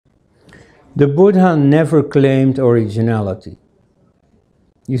The Buddha never claimed originality.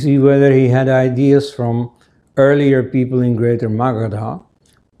 You see, whether he had ideas from earlier people in Greater Magadha,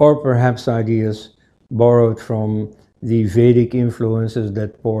 or perhaps ideas borrowed from the Vedic influences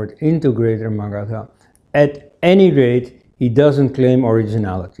that poured into Greater Magadha, at any rate, he doesn't claim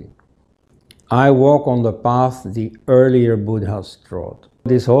originality. I walk on the path the earlier Buddhas trod.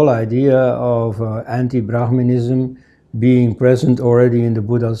 This whole idea of Anti Brahminism being present already in the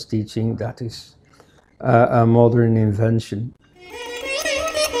Buddha's teaching, that is a modern invention.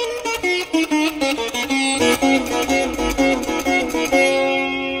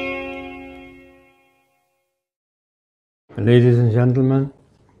 Ladies and gentlemen,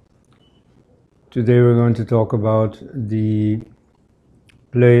 today we're going to talk about the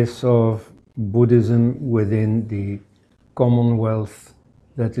place of Buddhism within the commonwealth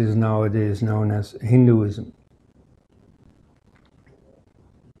that is nowadays known as Hinduism.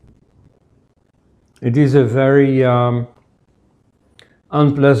 It is a very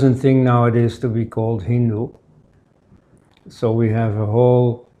unpleasant thing nowadays to be called Hindu. So we have a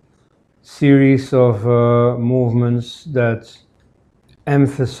whole series of movements that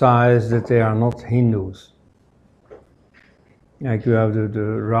emphasize that they are not Hindus. Like you have the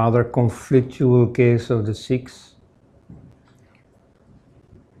rather conflictual case of the Sikhs,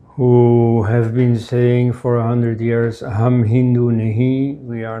 who have been saying for 100 years, Hum Hindu nahi,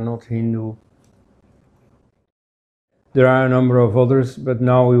 we are not Hindu. There are a number of others, but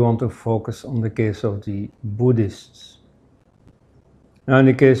now we want to focus on the case of the Buddhists. Now, in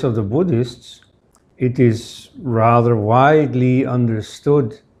the case of the Buddhists, it is rather widely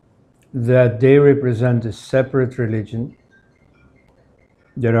understood that they represent a separate religion.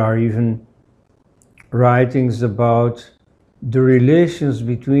 There are even writings about the relations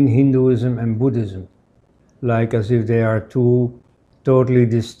between Hinduism and Buddhism, like as if they are two totally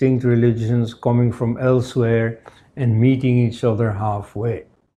distinct religions coming from elsewhere and meeting each other halfway.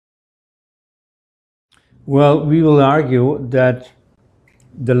 Well, we will argue that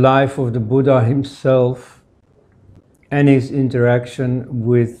the life of the Buddha himself and his interaction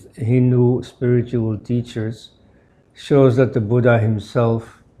with Hindu spiritual teachers shows that the Buddha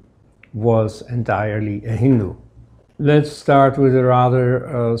himself was entirely a Hindu. Let's start with a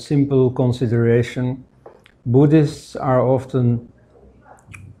rather simple consideration. Buddhists are often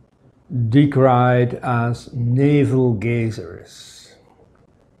decried as navel gazers.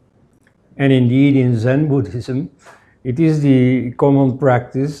 And indeed, in Zen Buddhism, it is the common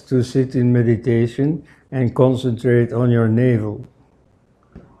practice to sit in meditation and concentrate on your navel.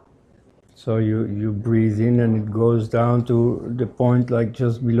 So you breathe in and it goes down to the point like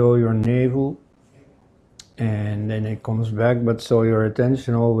just below your navel, and then it comes back, but so your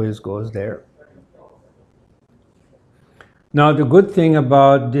attention always goes there. Now, the good thing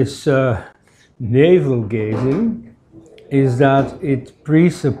about this navel gazing is that it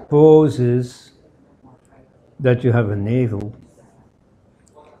presupposes that you have a navel.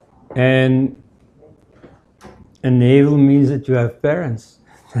 And a navel means that you have parents,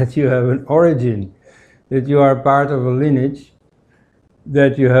 that you have an origin, that you are part of a lineage,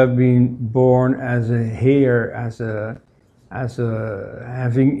 that you have been born as a heir, as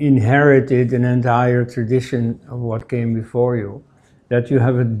having inherited an entire tradition of what came before you, that you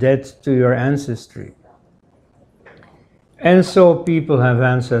have a debt to your ancestry. And so people have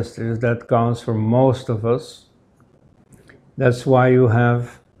ancestors. That counts for most of us. That's why you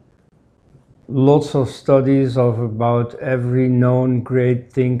have lots of studies of about every known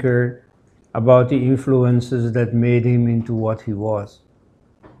great thinker, about the influences that made him into what he was.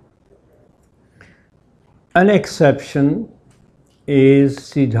 An exception is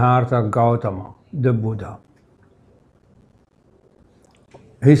Siddhartha Gautama, the Buddha.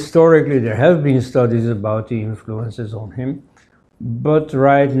 Historically, there have been studies about the influences on him, but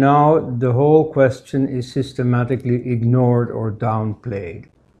right now the whole question is systematically ignored or downplayed.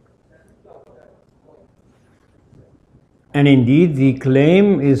 And indeed, the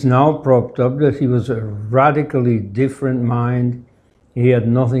claim is now propped up that he was a radically different mind. He had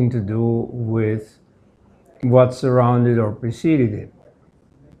nothing to do with what surrounded or preceded him.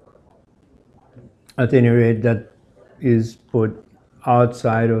 At any rate, that is put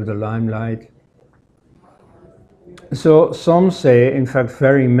outside of the limelight. So some say, in fact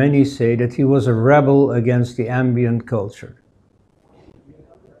very many say, that he was a rebel against the ambient culture.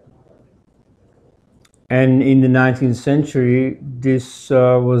 And in the 19th century, this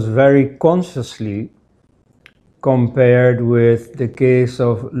was very consciously compared with the case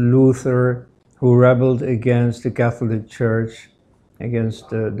of Luther, who rebelled against the Catholic Church, against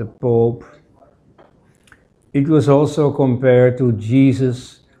the Pope. It was also compared to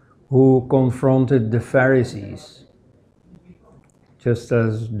Jesus, who confronted the Pharisees, just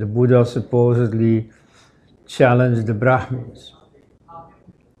as the Buddha supposedly challenged the Brahmins.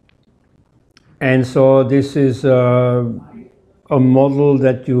 And so this is a model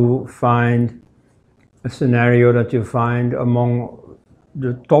that you find, a scenario that you find among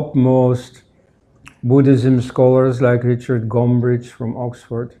the topmost Buddhism scholars like Richard Gombrich from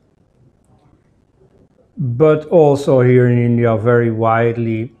Oxford, but also here in India very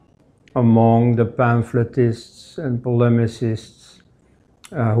widely among the pamphlettists and polemicists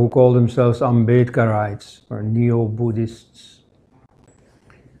who call themselves Ambedkarites or neo-Buddhists.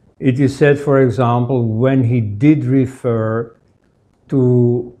 It is said, for example, when he did refer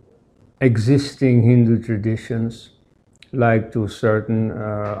to existing Hindu traditions, like to certain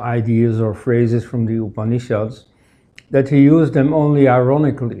ideas or phrases from the Upanishads, that he used them only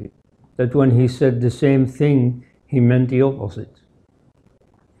ironically, that when he said the same thing, he meant the opposite.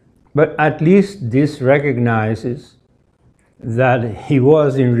 But at least this recognizes that he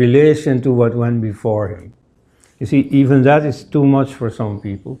was in relation to what went before him. You see, even that is too much for some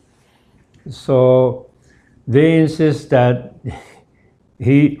people. So they insist that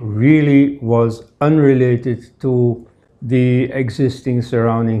he really was unrelated to the existing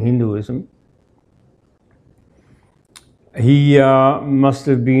surrounding Hinduism. He must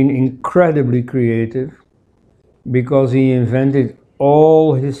have been incredibly creative because he invented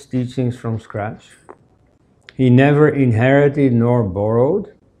all his teachings from scratch. He never inherited nor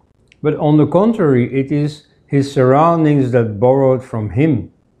borrowed, but on the contrary, it is his surroundings that borrowed from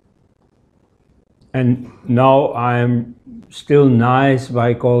him. And now I am still nice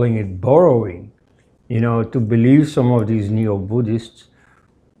by calling it borrowing. You know, to believe some of these neo-Buddhists,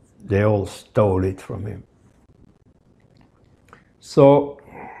 they all stole it from him. So,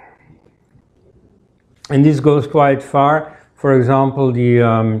 and this goes quite far. For example,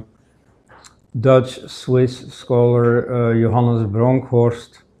 the Dutch-Swiss scholar Johannes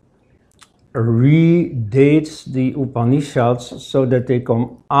Bronkhorst redates the Upanishads so that they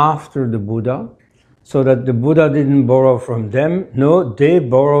come after the Buddha, so that the Buddha didn't borrow from them. No, they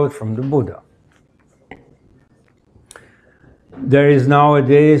borrowed from the Buddha. There is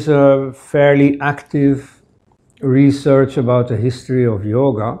nowadays a fairly active research about the history of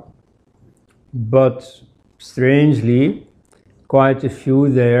yoga, but strangely, quite a few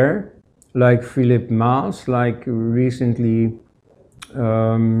there, like Philip Maas, like recently,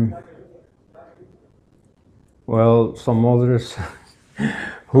 well, some others,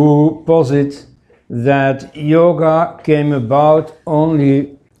 who posit that yoga came about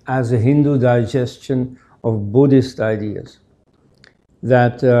only as a Hindu digestion of Buddhist ideas.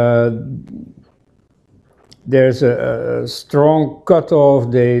 That there's a strong cut-off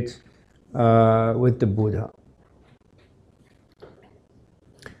date with the Buddha,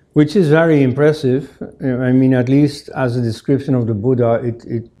 which is very impressive. I mean, at least as a description of the Buddha,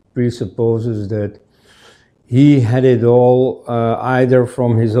 it presupposes that he had it all either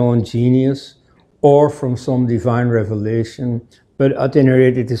from his own genius or from some divine revelation, but at any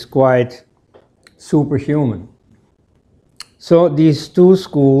rate it is quite superhuman. So these two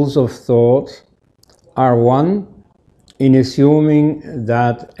schools of thought are one in assuming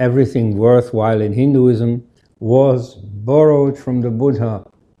that everything worthwhile in Hinduism was borrowed from the Buddha.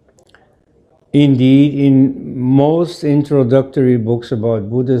 Indeed, in most introductory books about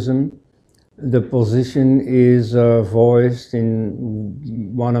Buddhism, the position is voiced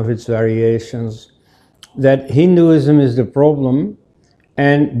in one of its variations that Hinduism is the problem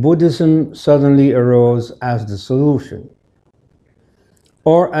and Buddhism suddenly arose as the solution.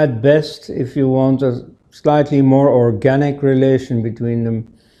 Or at best, if you want a slightly more organic relation between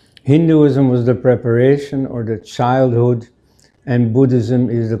them, Hinduism was the preparation or the childhood, and Buddhism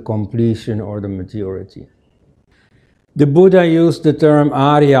is the completion or the maturity. The Buddha used the term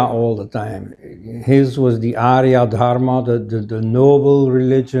Arya all the time. His was the Arya Dharma, the noble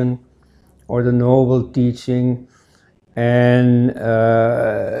religion or the noble teaching, and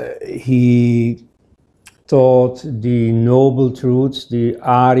he taught the noble truths, the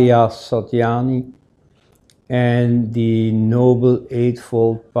Arya Satyani, and the noble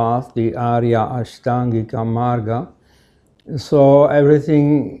eightfold path, the Arya Ashtangika Marga. So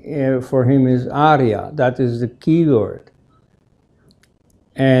everything for him is Arya, that is the key word.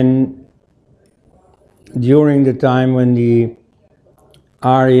 And during the time when the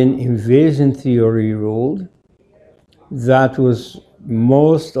Aryan invasion theory ruled, that was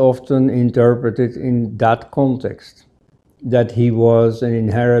most often interpreted in that context, that he was an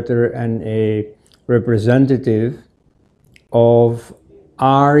inheritor and a representative of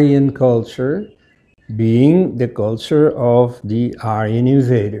Aryan culture being the culture of the Aryan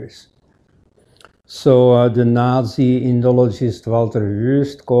invaders. So the Nazi Indologist Walter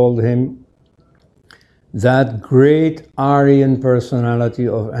Wüst called him that great Aryan personality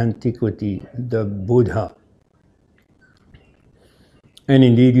of antiquity, the Buddha. And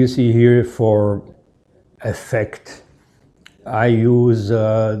indeed, you see here for effect, I use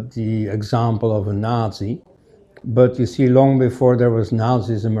the example of a Nazi, but you see, long before there was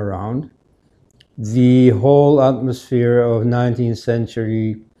Nazism around, the whole atmosphere of 19th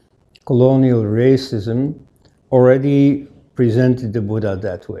century colonial racism already presented the Buddha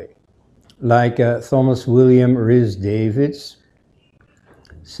that way. Like Thomas William Rhys Davids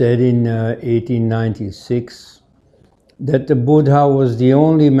said in 1896, that the Buddha was the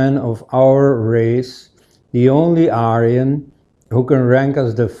only man of our race, the only Aryan, who can rank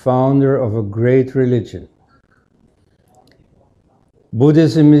as the founder of a great religion.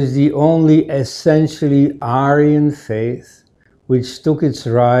 Buddhism is the only essentially Aryan faith which took its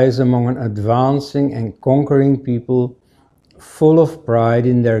rise among an advancing and conquering people full of pride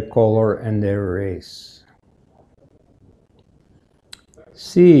in their color and their race.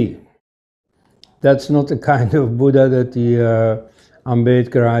 See, that's not the kind of Buddha that the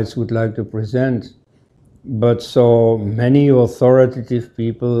Ambedkarites would like to present, but so many authoritative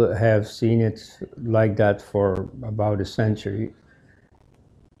people have seen it like that for about a century.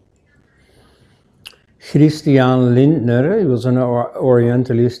 Christian Lindner, he was an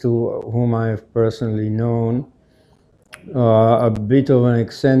Orientalist whom I have personally known, a bit of an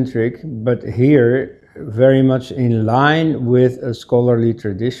eccentric, but here very much in line with a scholarly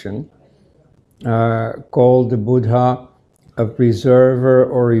tradition, called the Buddha a preserver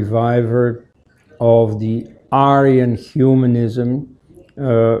or reviver of the Aryan humanism,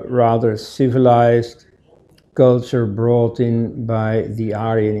 rather civilized culture brought in by the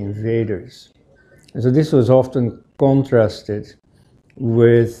Aryan invaders. And so this was often contrasted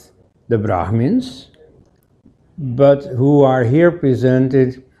with the Brahmins, but who are here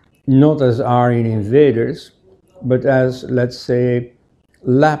presented not as Aryan invaders, but as, let's say,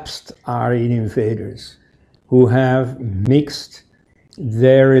 lapsed Aryan invaders who have mixed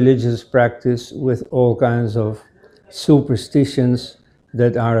their religious practice with all kinds of superstitions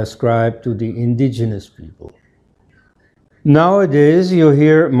that are ascribed to the indigenous people. Nowadays, you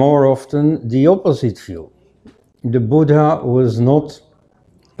hear more often the opposite view. The Buddha was not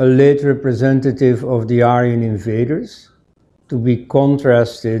a late representative of the Aryan invaders, to be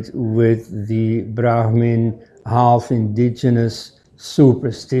contrasted with the Brahmin half-indigenous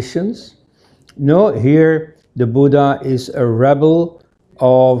superstitions. No, here the Buddha is a rebel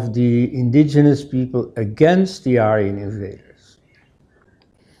of the indigenous people against the Aryan invaders,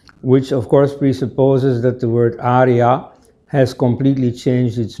 which of course presupposes that the word Arya has completely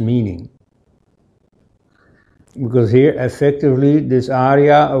changed its meaning. Because here, effectively, this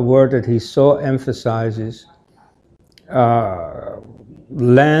Arya, a word that he so emphasizes,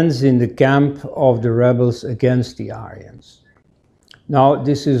 lands in the camp of the rebels against the Aryans. Now,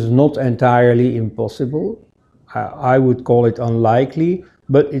 this is not entirely impossible. I would call it unlikely,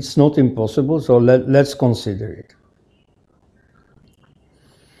 but it's not impossible, so let's consider it.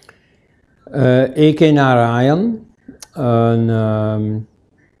 A.K. Narayan, an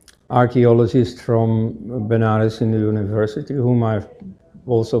archaeologist from Benares Hindu University, whom I've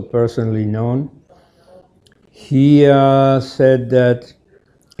also personally known, he said that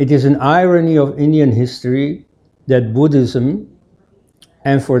it is an irony of Indian history that Buddhism,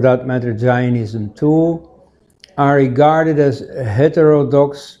 and for that matter Jainism too, are regarded as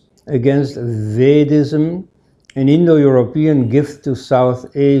heterodox against Vedism, an Indo-European gift to South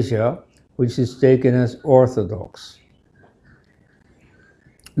Asia, which is taken as orthodox.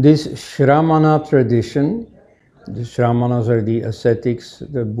 This Shramana tradition, the Shramanas are the ascetics,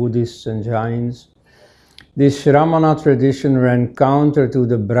 the Buddhists and Jains, this Shramana tradition ran counter to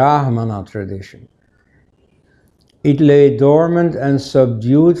the Brahmana tradition. It lay dormant and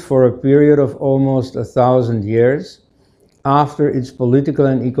subdued for a period of almost 1,000 years after its political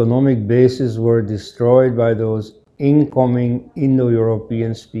and economic bases were destroyed by those incoming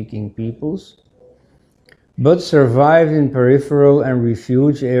Indo-European speaking peoples, but survived in peripheral and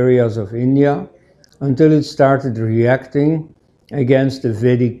refuge areas of India until it started reacting against the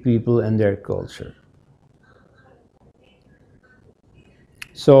Vedic people and their culture.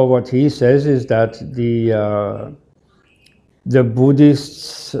 So what he says is that the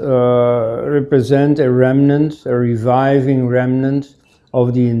Buddhists represent a remnant, a reviving remnant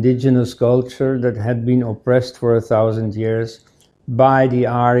of the indigenous culture that had been oppressed for 1,000 years by the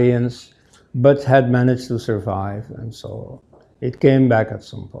Aryans, but had managed to survive, and so it came back at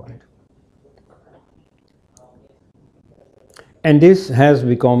some point. And this has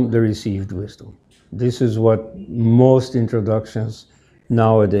become the received wisdom. This is what most introductions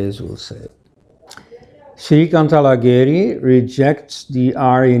nowadays will say. Shrikant Talageri rejects the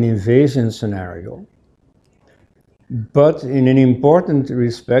Aryan invasion scenario, but in an important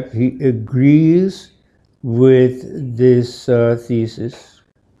respect, he agrees with this thesis.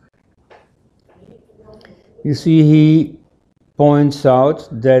 You see, he points out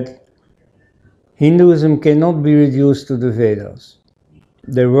that Hinduism cannot be reduced to the Vedas.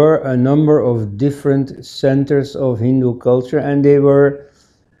 There were a number of different centers of Hindu culture, and they were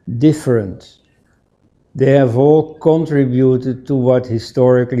different. They have all contributed to what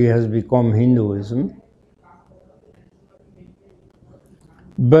historically has become Hinduism.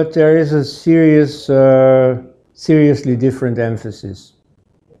 But there is a seriously different emphasis.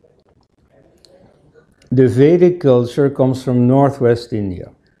 The Vedic culture comes from northwest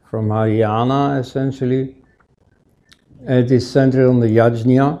India, from Haryana essentially. It is centered on the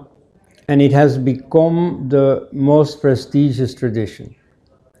yajna, and it has become the most prestigious tradition.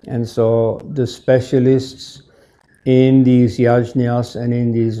 And so the specialists in these yajnas and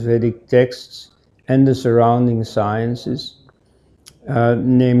in these Vedic texts and the surrounding sciences,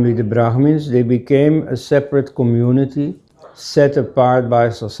 namely the Brahmins, they became a separate community set apart by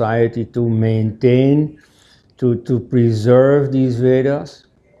society to maintain, to preserve these Vedas,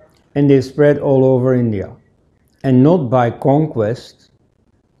 and they spread all over India. And not by conquest,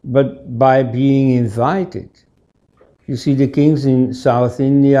 but by being invited. You see, the kings in South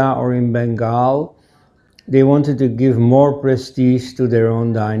India or in Bengal, they wanted to give more prestige to their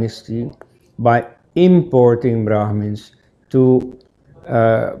own dynasty by importing Brahmins to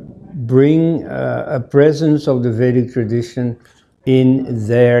bring a presence of the Vedic tradition in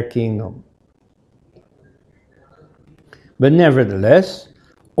their kingdom. But nevertheless,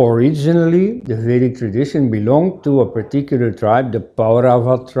 originally the Vedic tradition belonged to a particular tribe, the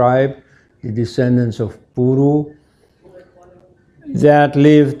Paurava tribe, the descendants of Puru, that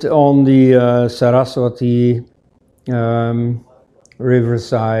lived on the Saraswati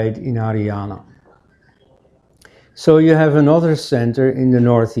riverside in Haryana. So you have another center in the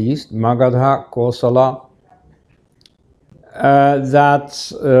northeast, Magadha, Kosala, that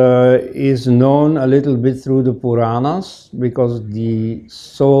is known a little bit through the Puranas because the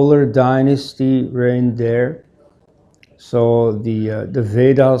solar dynasty reigned there. So the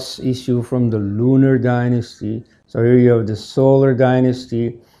Vedas issue from the lunar dynasty. So here you have the solar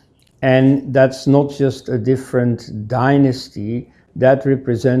dynasty, and that's not just a different dynasty, that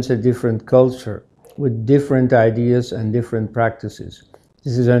represents a different culture with different ideas and different practices.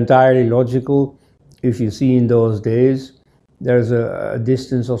 This is entirely logical. If you see in those days, there's a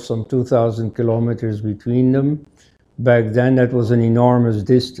distance of some 2,000 kilometers between them. Back then that was an enormous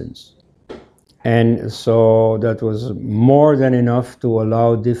distance. And so that was more than enough to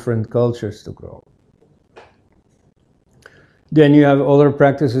allow different cultures to grow. Then you have other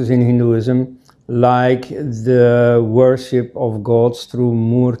practices in Hinduism, like the worship of gods through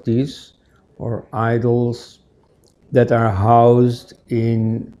murtis, or idols, that are housed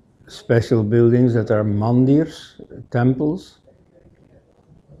in special buildings that are mandirs, temples.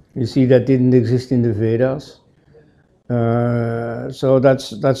 You see, that didn't exist in the Vedas. So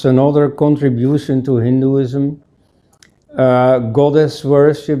that's another contribution to Hinduism. Goddess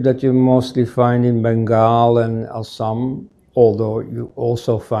worship that you mostly find in Bengal and Assam, although you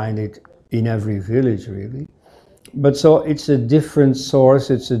also find it in every village really. But so it's a different source,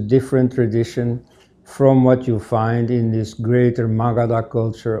 it's a different tradition from what you find in this greater Magadha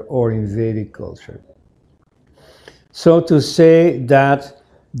culture or in Vedic culture. So to say that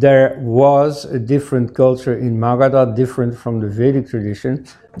there was a different culture in Magadha, different from the Vedic tradition,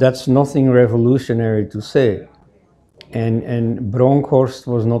 that's nothing revolutionary to say. And Bronkhorst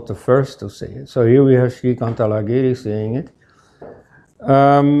was not the first to say it. So here we have Shrikant Talageri saying it.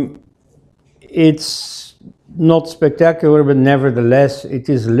 It's not spectacular, but nevertheless it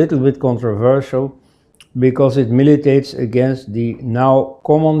is a little bit controversial because it militates against the now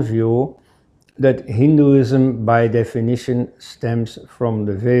common view that Hinduism by definition stems from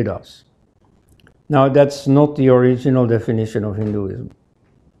the Vedas. Now that's not the original definition of Hinduism.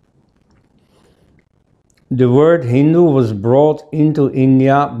 The word Hindu was brought into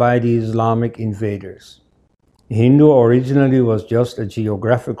India by the Islamic invaders. Hindu originally was just a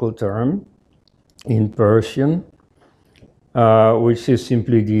geographical term in Persian, which is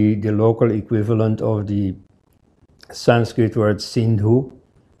simply the local equivalent of the Sanskrit word Sindhu,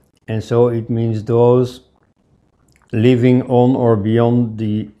 and so it means those living on or beyond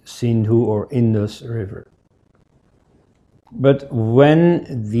the Sindhu or Indus River. But when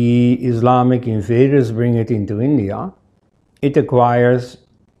the Islamic invaders bring it into India, it acquires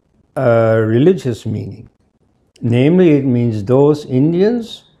a religious meaning. Namely, it means those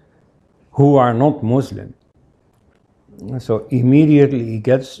Indians who are not Muslim. So immediately it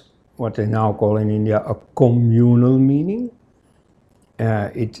gets what they now call in India a communal meaning.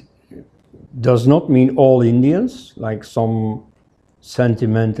 It does not mean all Indians, like some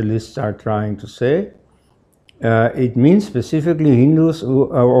sentimentalists are trying to say. It means specifically Hindus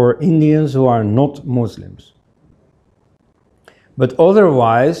or Indians who are not Muslims. But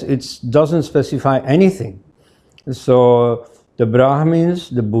otherwise, it doesn't specify anything. So the Brahmins,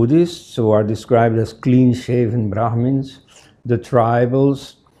 the Buddhists, who are described as clean-shaven Brahmins, the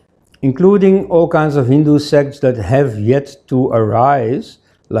tribals, including all kinds of Hindu sects that have yet to arise,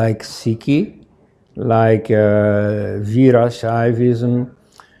 like Sikhi, like Veerashaivism,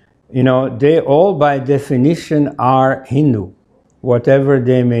 you know, they all by definition are Hindu, whatever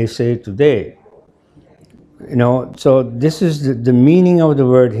they may say today. You know, so this is the meaning of the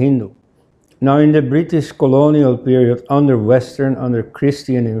word Hindu. Now, in the British colonial period, under Western, under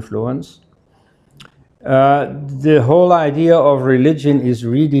Christian influence, the whole idea of religion is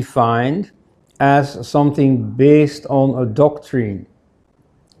redefined as something based on a doctrine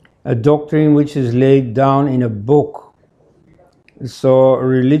which is laid down in a book. So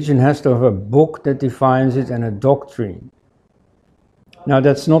religion has to have a book that defines it and a doctrine. Now,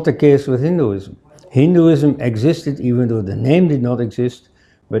 that's not the case with Hinduism. Hinduism existed even though the name did not exist,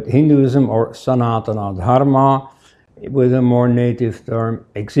 but Hinduism, or Sanatana Dharma, with a more native term,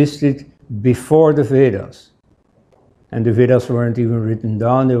 existed before the Vedas. And the Vedas weren't even written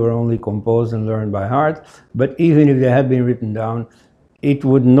down, they were only composed and learned by heart. But even if they had been written down, it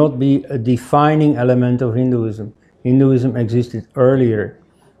would not be a defining element of Hinduism. Hinduism existed earlier,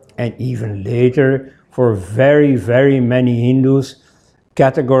 and even later, for very, very many Hindus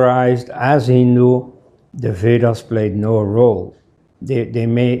categorized as Hindu, the Vedas played no role. They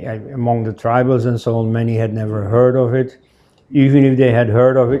may, among the tribals and so on, many had never heard of it. Even if they had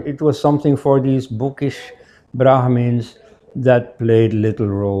heard of it, it was something for these bookish Brahmins that played little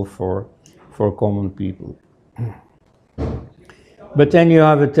role for common people. But then you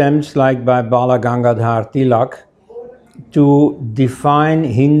have attempts like by Bala Gangadhar Tilak to define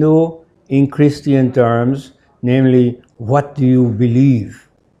Hindu in Christian terms, namely, what do you believe?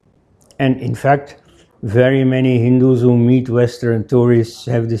 And in fact, very many Hindus who meet Western tourists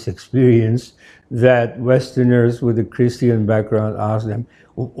have this experience that Westerners with a Christian background ask them,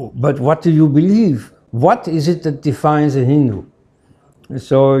 but what do you believe? What is it that defines a Hindu?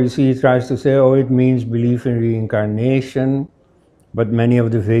 So you see, he tries to say, oh, it means belief in reincarnation, but many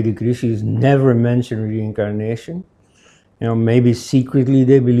of the Vedic rishis never mention reincarnation. You know, maybe secretly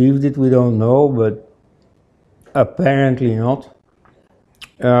they believed it, we don't know, but apparently not.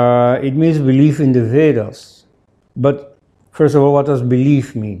 It means belief in the Vedas. But first of all, what does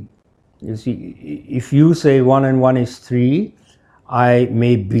belief mean? You see, if you say 1 and 1 is 3, I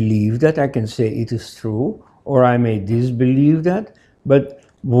may believe that, I can say it is true, or I may disbelieve that. But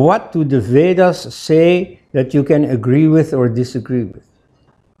what do the Vedas say that you can agree with or disagree with?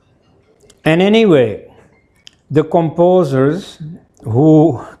 And anyway, the composers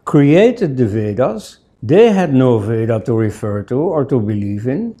who created the Vedas, they had no Veda to refer to or to believe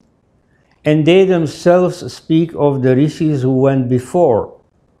in, and they themselves speak of the rishis who went before.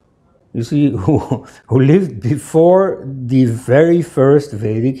 You see, who lived before the very first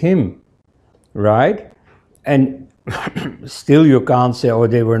Vedic hymn, right? And still you can't say, oh,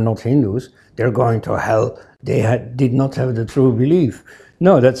 they were not Hindus, they're going to hell, they did not have the true belief.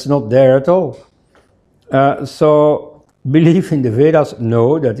 No, that's not there at all. So belief in the Vedas,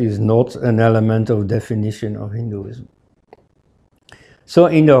 no, that is not an element of definition of Hinduism. So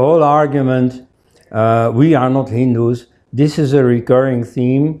in the whole argument, we are not Hindus, this is a recurring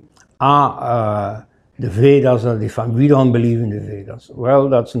theme. The Vedas are defined, we don't believe in the Vedas. Well,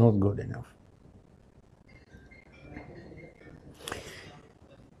 that's not good enough.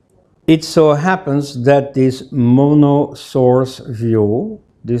 It so happens that this mono-source view,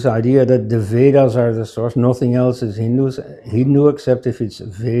 this idea that the Vedas are the source, nothing else is Hindu except if it's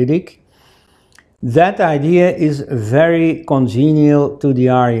Vedic, that idea is very congenial to the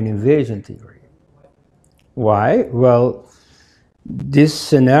Aryan invasion theory. Why? Well, this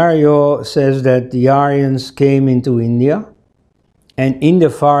scenario says that the Aryans came into India, and in the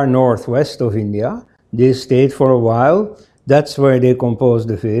far northwest of India, they stayed for a while. That's where they composed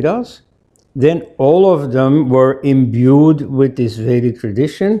the Vedas. Then all of them were imbued with this Vedic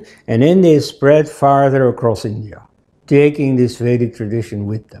tradition, and then they spread farther across India, taking this Vedic tradition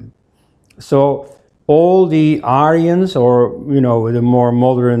with them. So all the Aryans, or, you know, with a more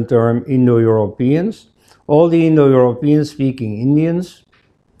modern term, Indo-Europeans, all the Indo-European speaking Indians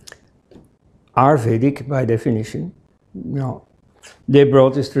are Vedic by definition. No, they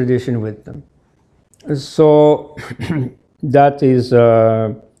brought this tradition with them. So that is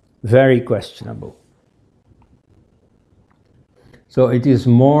very questionable. So it is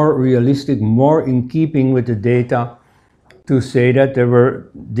more realistic, more in keeping with the data to say that there were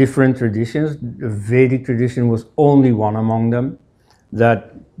different traditions. The Vedic tradition was only one among them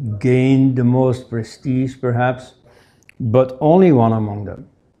that gained the most prestige perhaps, but only one among them.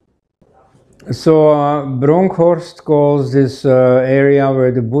 So Bronkhorst calls this area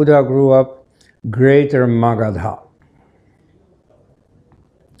where the Buddha grew up Greater Magadha.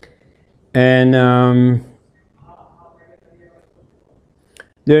 And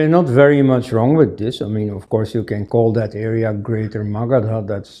there is not very much wrong with this. I mean, of course, you can call that area Greater Magadha.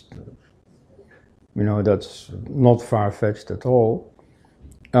 That's, you know, that's not far-fetched at all.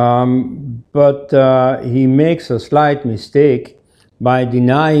 But he makes a slight mistake by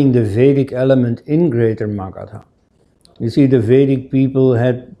denying the Vedic element in Greater Magadha. You see, the Vedic people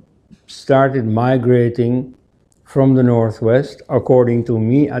had started migrating from the northwest, according to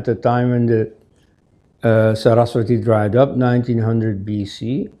me, at the time when the Saraswati dried up, 1900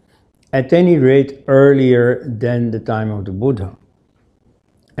 BC, at any rate earlier than the time of the Buddha.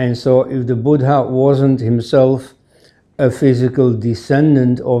 And so if the Buddha wasn't himself a physical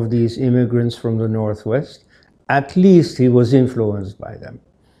descendant of these immigrants from the northwest, at least he was influenced by them.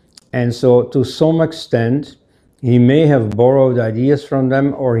 And so to some extent, he may have borrowed ideas from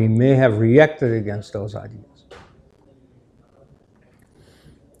them, or he may have reacted against those ideas.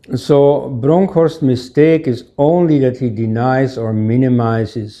 So Bronkhorst's mistake is only that he denies or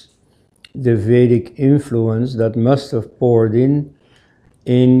minimizes the Vedic influence that must have poured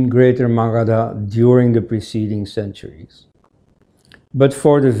in Greater Magadha during the preceding centuries. But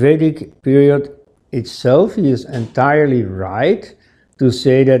for the Vedic period itself, he is entirely right to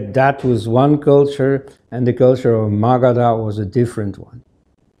say that that was one culture and the culture of Magadha was a different one.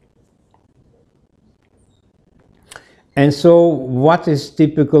 And so what is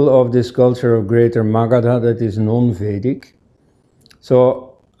typical of this culture of Greater Magadha that is non-Vedic?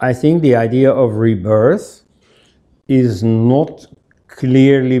 So I think the idea of rebirth is not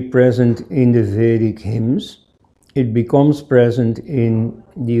clearly present in the Vedic hymns. It becomes present in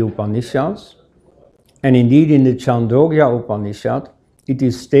the Upanishads. And indeed in the Chandogya Upanishad, it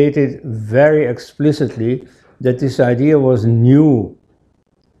is stated very explicitly that this idea was new,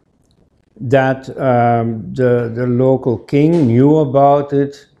 that the local king knew about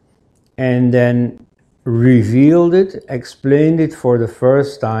it and then revealed it, explained it for the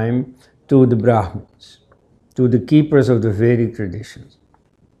first time to the Brahmins, to the keepers of the Vedic traditions.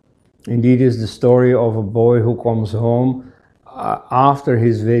 Indeed, it's the story of a boy who comes home after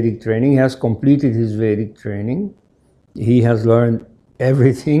his Vedic training. He has completed his Vedic training. He has learned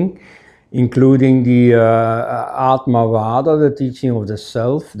everything, including the Atmavada, the teaching of the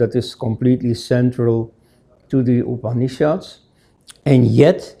self, that is completely central to the Upanishads. And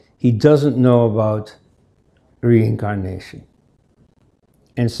yet, he doesn't know about reincarnation.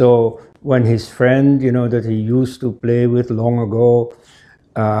 And so, when his friend, you know, that he used to play with long ago,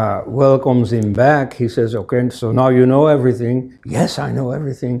 welcomes him back, he says, okay, so now you know everything. Yes, I know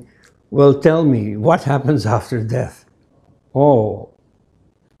everything. Well, tell me, what happens after death? Oh,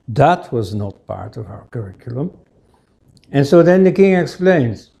 that was not part of our curriculum. And so then the king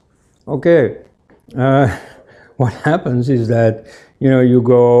explains, okay, what happens is that, you know, you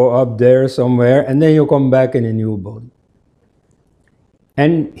go up there somewhere and then you come back in a new body.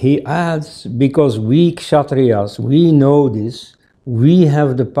 And he adds, because we Kshatriyas, we know this, we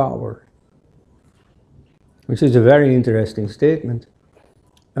have the power. Which is a very interesting statement.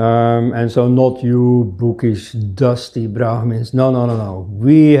 And so not you bookish, dusty Brahmins. No, no, no, no.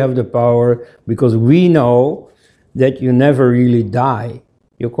 We have the power because we know that you never really die.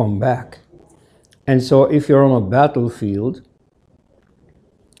 You come back. And so if you're on a battlefield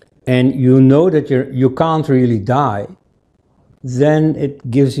and you know that you can't really die, then it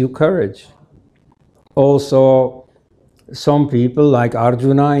gives you courage. Also, some people like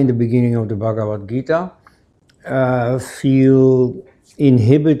Arjuna in the beginning of the Bhagavad Gita feel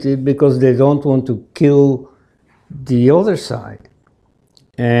inhibited because they don't want to kill the other side.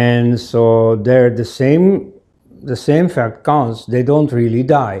 And so they're the same fact counts. They don't really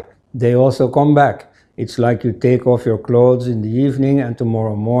die. They also come back. It's like you take off your clothes in the evening and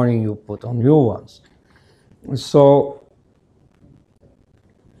tomorrow morning you put on new ones. So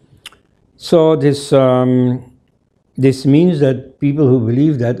this means that people who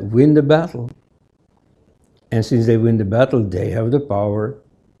believe that win the battle. And since they win the battle, they have the power.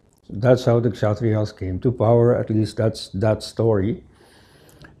 That's how the Kshatriyas came to power, at least that's that story.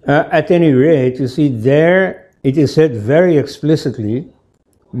 At any rate, you see there it is said very explicitly,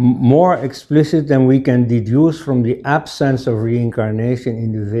 more explicit than we can deduce from the absence of reincarnation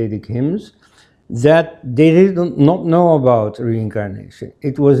in the Vedic hymns, that they did not know about reincarnation.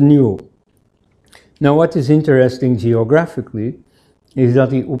 It was new. Now what is interesting geographically is that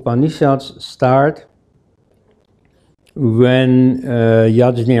the Upanishads start when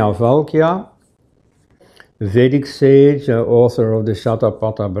Yajnavalkya, Vedic sage, author of the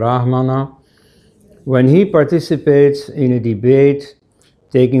Shatapatha Brahmana, when he participates in a debate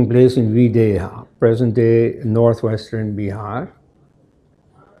taking place in Videha, present-day northwestern Bihar,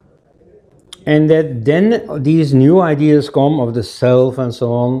 and that then these new ideas come of the self and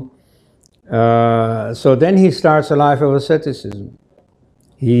so on. So then he starts a life of asceticism.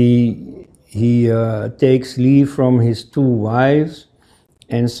 He takes leave from his two wives,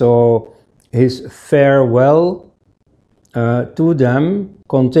 and so his farewell to them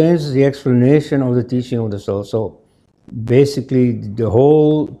contains the explanation of the teaching of the soul. So basically the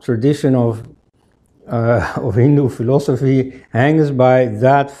whole tradition of Hindu philosophy hangs by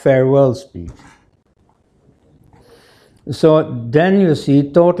that farewell speech. So then you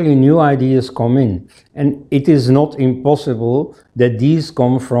see totally new ideas come in, and it is not impossible that these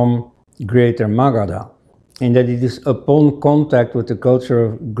come from Greater Magadha, and that it is upon contact with the culture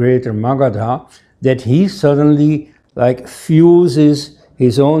of Greater Magadha that he suddenly like fuses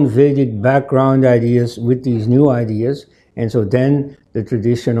his own Vedic background ideas with these new ideas, and so then the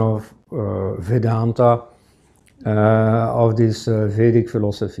tradition of Vedanta, of this Vedic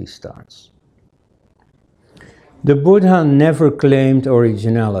philosophy starts. The Buddha never claimed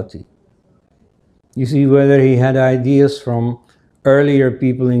originality. You see, whether he had ideas from earlier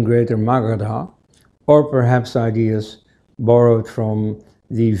people in Greater Magadha, or perhaps ideas borrowed from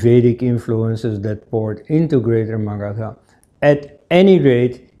the Vedic influences that poured into Greater Magadha, at any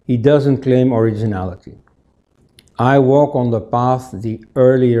rate, he doesn't claim originality. I walk on the path the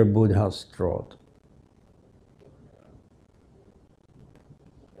earlier Buddhas trod.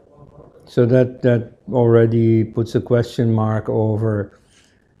 So that already puts a question mark over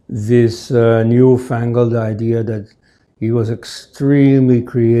this newfangled idea that he was extremely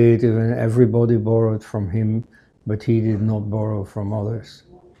creative and everybody borrowed from him, but he did not borrow from others.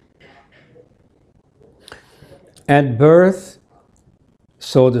 At birth,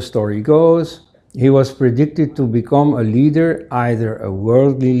 so the story goes, he was predicted to become a leader, either a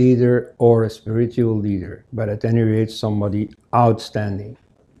worldly leader or a spiritual leader, but at any rate somebody outstanding.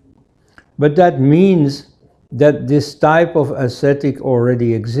 But that means that this type of ascetic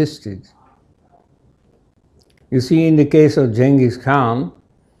already existed. You see, in the case of Genghis Khan,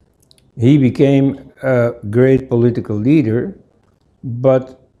 he became a great political leader,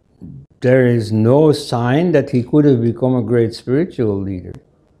 but there is no sign that he could have become a great spiritual leader.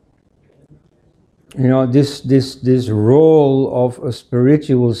 You know, this role of a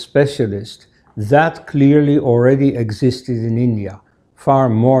spiritual specialist, that clearly already existed in India, far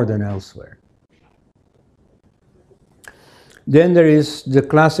more than elsewhere. Then there is the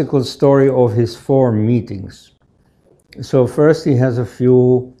classical story of his 4 meetings. So first he has a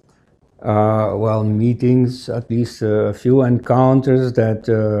few, meetings, at least a few encounters that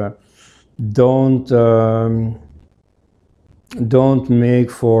don't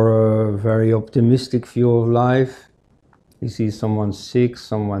make for a very optimistic view of life. He sees someone sick,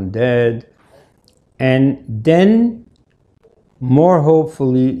 someone dead, and then more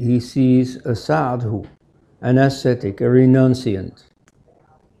hopefully he sees a sadhu, an ascetic, a renunciant.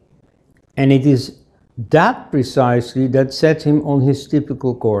 And it is that precisely that sets him on his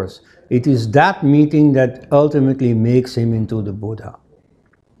typical course. It is that meeting that ultimately makes him into the Buddha.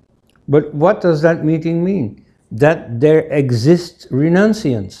 But what does that meeting mean? That there exist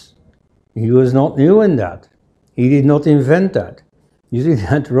renunciants. He was not new in that. He did not invent that. You see,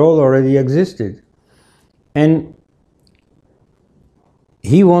 that role already existed. And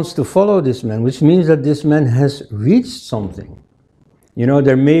he wants to follow this man, which means that this man has reached something. You know,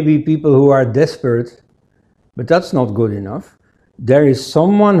 there may be people who are desperate, but that's not good enough. There is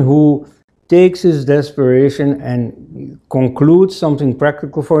someone who takes his desperation and concludes something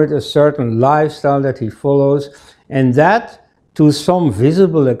practical for it, a certain lifestyle that he follows, and that, to some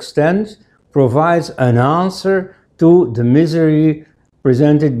visible extent, provides an answer to the misery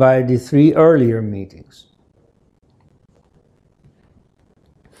presented by the 3 earlier meetings.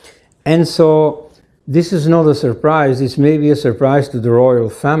 And so this is not a surprise. This may be a surprise to the royal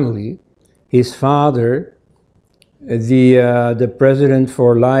family. His father, the president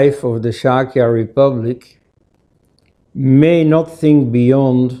for life of the Shakya Republic, may not think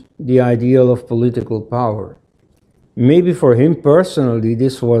beyond the ideal of political power. Maybe for him personally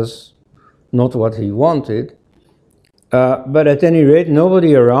this was not what he wanted, but at any rate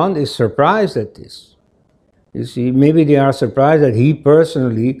nobody around is surprised at this. You see, maybe they are surprised that he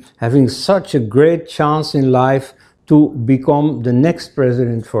personally, having such a great chance in life to become the next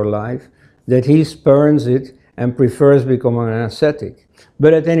president for life, that he spurns it and prefers becoming an ascetic.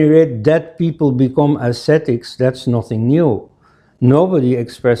 But at any rate, that people become ascetics, that's nothing new. Nobody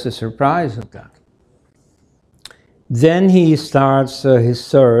expresses surprise at that. Then he starts his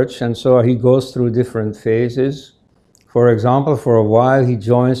search, and so he goes through different phases. For example, for a while he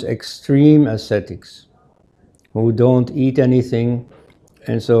joins extreme ascetics who don't eat anything,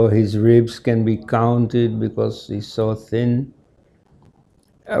 and so his ribs can be counted because he's so thin.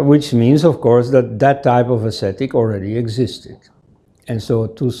 Which means, of course, that that type of ascetic already existed. And so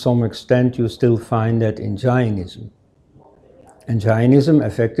to some extent you still find that in Jainism. And Jainism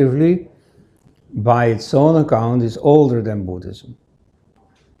effectively, by its own account, is older than Buddhism.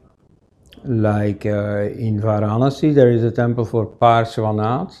 Like in Varanasi, there is a temple for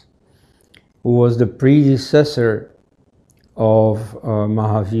Parshvanath, who was the predecessor of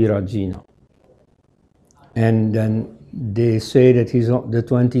Mahavira Jina. And then they say that he's the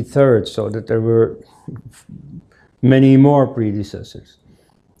 23rd, so that there were many more predecessors.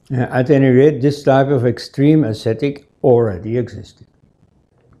 At any rate, this type of extreme ascetic already existed.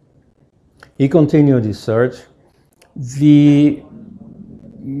 He continued his search. The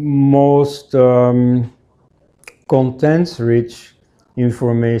most contents-rich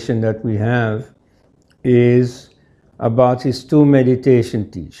information that we have is about his two meditation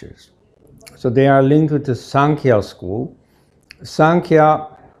teachers. So they are linked with the Sankhya school. Sankhya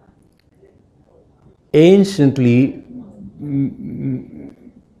anciently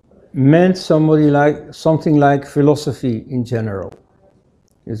meant something like philosophy in general.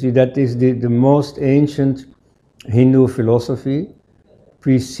 You see, that is the most ancient Hindu philosophy,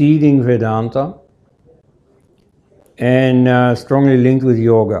 preceding Vedanta, and strongly linked with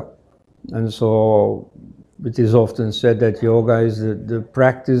yoga. And so it is often said that yoga is the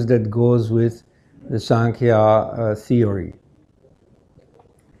practice that goes with the Sankhya theory.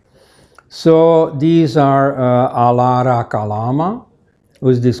 So these are Alara Kalama, who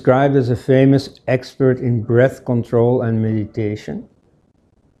is described as a famous expert in breath control and meditation,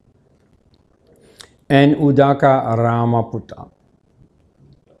 and Udaka Ramaputta.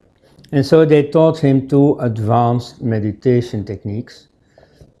 And so they taught him two advanced meditation techniques,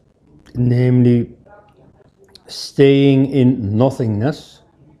 namely staying in nothingness.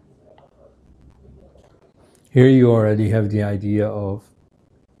 Here you already have the idea of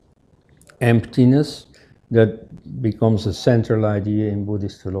emptiness that becomes a central idea in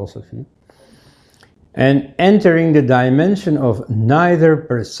Buddhist philosophy. And entering the dimension of neither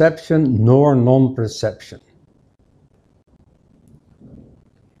perception nor non-perception.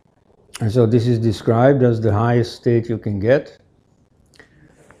 And so this is described as the highest state you can get.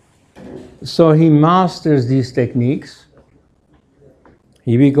 So he masters these techniques.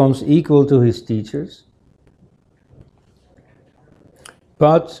 He becomes equal to his teachers.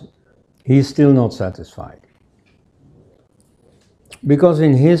 But he's still not satisfied. Because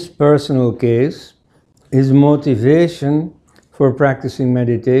in his personal case, his motivation for practicing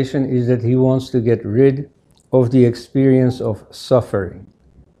meditation is that he wants to get rid of the experience of suffering.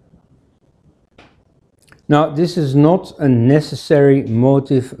 Now, this is not a necessary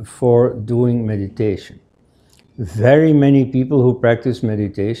motive for doing meditation. Very many people who practice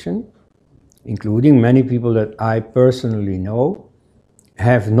meditation, including many people that I personally know,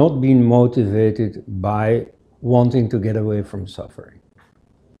 have not been motivated by wanting to get away from suffering.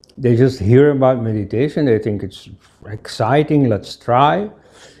 They just hear about meditation, they think it's exciting, let's try,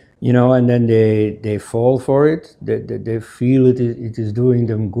 you know, and then they fall for it, they feel it is doing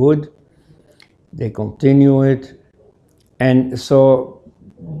them good, they continue it, and so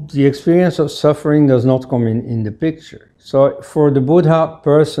the experience of suffering does not come in the picture. So for the Buddha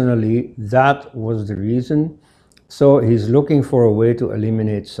personally, that was the reason. So he's looking for a way to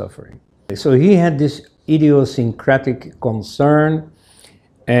eliminate suffering. So he had this idiosyncratic concern,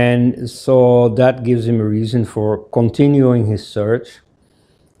 and so that gives him a reason for continuing his search.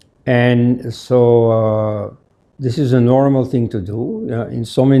 And so this is a normal thing to do. In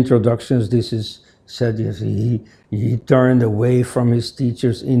some introductions this is said, you see, he turned away from his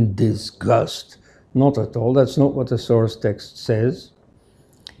teachers in disgust. Not at all, that's not what the source text says.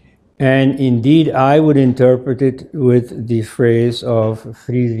 And indeed, I would interpret it with the phrase of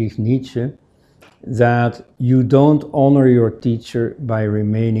Friedrich Nietzsche, that you don't honor your teacher by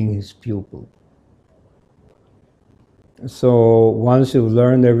remaining his pupil. So once you've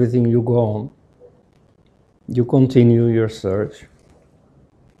learned everything, you go on. You continue your search.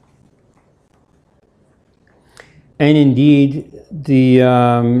 And indeed,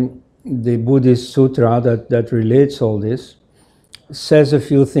 the Buddhist sutra that relates all this says a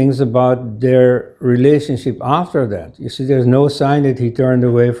few things about their relationship after that. You see, there's no sign that he turned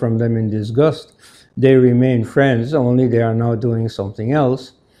away from them in disgust. They remain friends, only they are now doing something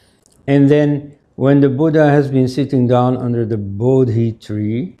else. And then when the Buddha has been sitting down under the Bodhi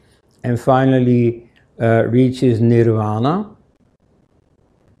tree and finally reaches nirvana,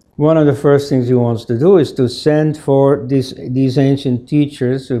 one of the first things he wants to do is to send for these ancient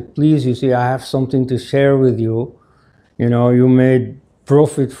teachers. So please, you see, I have something to share with you. You know, you may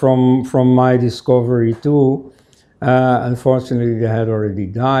profit from my discovery too. Unfortunately, they had already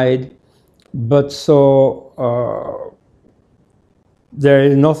died. But so there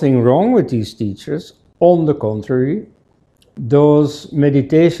is nothing wrong with these teachers. On the contrary, those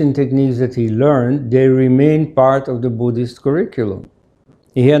meditation techniques that he learned, they remain part of the Buddhist curriculum.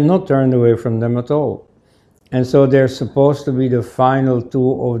 He had not turned away from them at all. And so they're supposed to be the final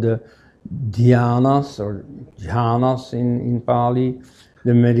two of the dhyanas or jhanas in Pali,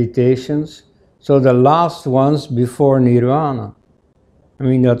 the meditations. So the last ones before nirvana. I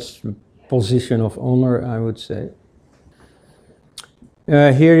mean, that's a position of honor, I would say.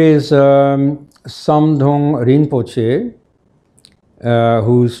 Here is Samdong Rinpoche,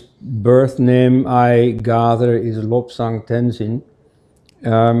 whose birth name I gather is Lobsang Tenzin.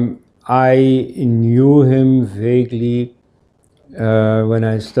 I knew him vaguely when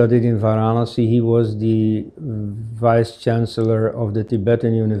I studied in Varanasi. He was the vice chancellor of the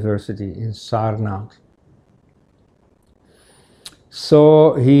Tibetan University in Sarnath.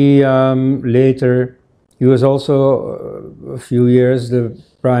 So he later, he was also a few years the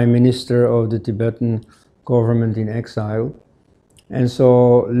prime minister of the Tibetan government in exile. And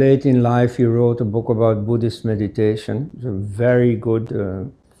so late in life he wrote a book about Buddhist meditation. It's a very good,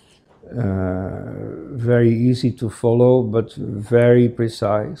 very easy to follow, but very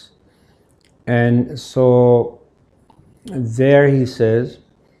precise. And so there he says,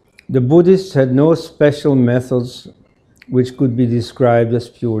 the Buddhists had no special methods which could be described as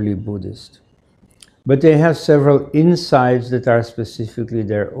purely Buddhist. But they have several insights that are specifically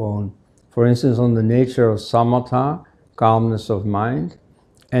their own. For instance, on the nature of samatha, calmness of mind,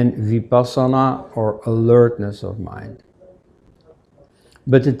 and vipassana, or alertness of mind.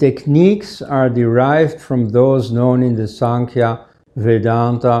 But the techniques are derived from those known in the Sankhya,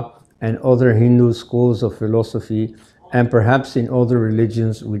 Vedanta, and other Hindu schools of philosophy, and perhaps in other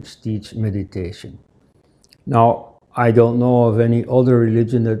religions which teach meditation. Now, I don't know of any other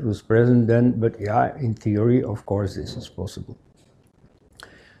religion that was present then, but yeah, in theory, of course, this is possible.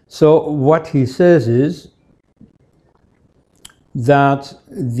 So what he says is that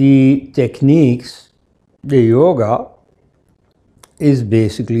the techniques, the yoga, is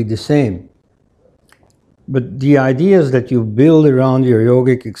basically the same. But the ideas that you build around your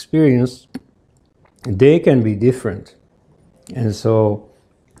yogic experience, they can be different. And so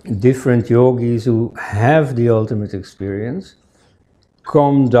different yogis who have the ultimate experience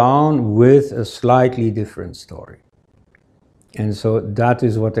come down with a slightly different story. And so that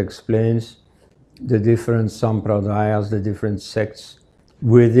is what explains the different sampradayas, the different sects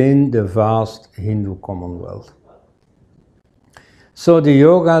within the vast Hindu commonwealth. So the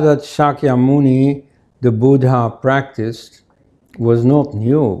yoga that Shakyamuni, the Buddha, practiced was not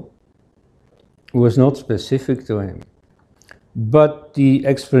new, was not specific to him. But the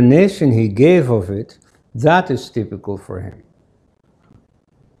explanation he gave of it, that is typical for him.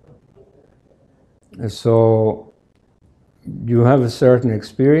 So you have a certain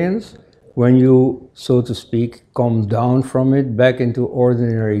experience. When you, so to speak, come down from it back into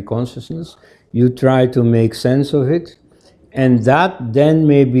ordinary consciousness, you try to make sense of it. And that then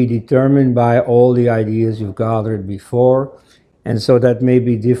may be determined by all the ideas you've gathered before. And so that may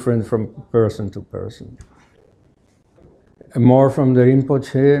be different from person to person. More from the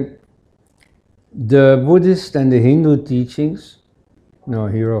Rinpoche, the Buddhist and the Hindu teachings, now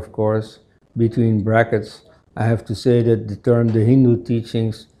here of course, between brackets, I have to say that the term the Hindu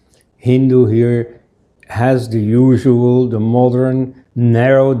teachings, Hindu here has the usual, the modern,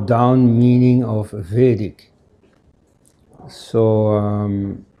 narrowed down meaning of Vedic. So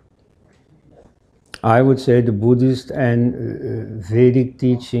I would say the Buddhist and Vedic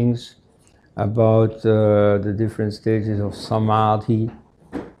teachings about the different stages of samadhi,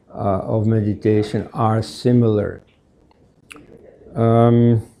 of meditation, are similar.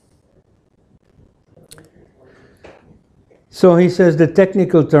 So he says the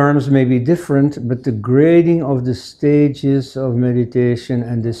technical terms may be different, but the grading of the stages of meditation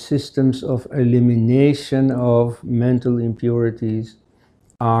and the systems of elimination of mental impurities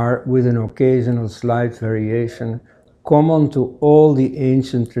are, with an occasional slight variation, common to all the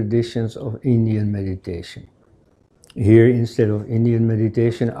ancient traditions of Indian meditation. Here, instead of Indian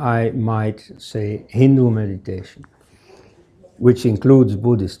meditation, I might say Hindu meditation, which includes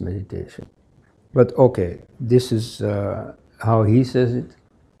Buddhist meditation. But okay, this is how he says it.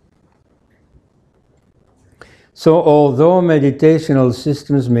 So although meditational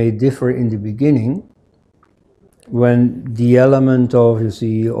systems may differ in the beginning, when the element of, you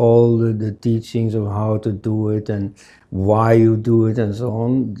see, all the teachings of how to do it and why you do it and so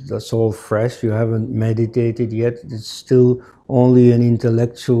on, that's all fresh, you haven't meditated yet, it's still only an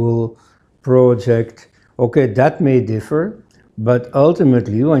intellectual project. Okay, that may differ, but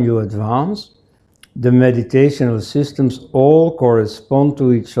ultimately when you advance, the meditational systems all correspond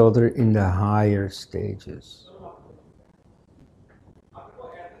to each other in the higher stages.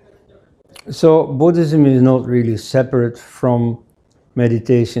 So Buddhism is not really separate from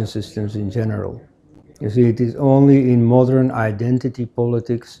meditation systems in general. You see, it is only in modern identity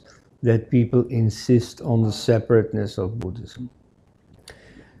politics that people insist on the separateness of Buddhism.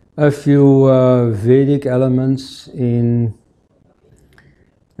 A few Vedic elements in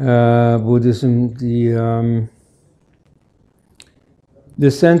Buddhism,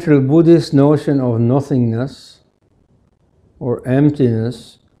 the central Buddhist notion of nothingness or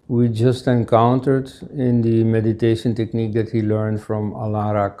emptiness we just encountered in the meditation technique that he learned from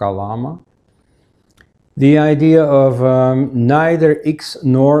Alara Kalama. The idea of neither X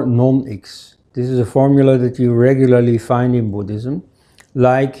nor non-X. This is a formula that you regularly find in Buddhism.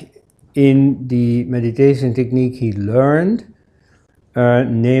 Like in the meditation technique he learned,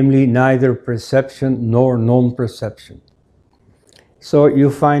 namely neither perception nor non-perception. So you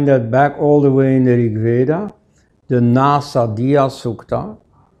find that back all the way in the Rig Veda, the Nasadya Sukta,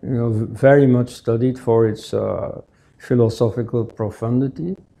 very much studied for its philosophical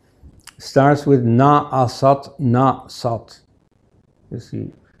profundity, starts with na asat na sat. You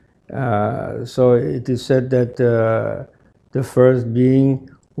see, so it is said that the first being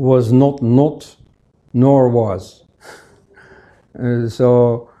was not nor was.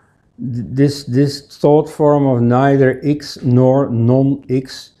 So this thought form of neither X nor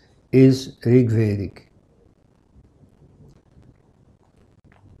non-X is Rig Vedic.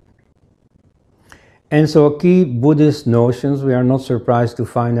 And so key Buddhist notions, we are not surprised to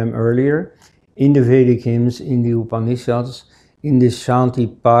find them earlier, in the Vedic hymns, in the Upanishads, in the Shanti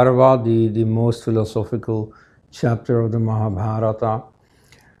Parva, the most philosophical chapter of the Mahabharata.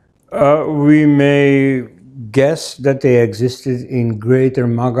 We may guess that they existed in greater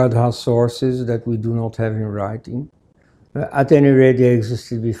Magadha sources that we do not have in writing. At any rate, they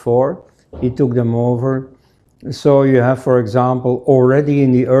existed before. He took them over. So you have, for example, already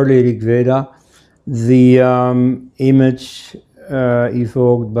in the early Rig Veda, the image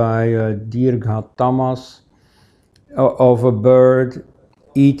evoked by Dirghatamas of a bird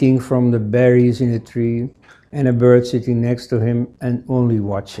eating from the berries in a tree and a bird sitting next to him and only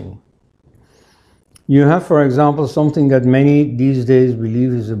watching. You have, for example, something that many these days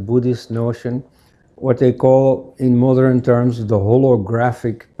believe is a Buddhist notion, what they call in modern terms the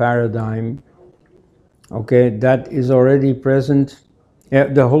holographic paradigm. Okay, that is already present.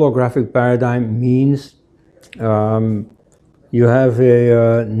 The holographic paradigm means you have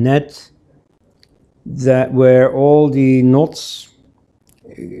a net that where all the knots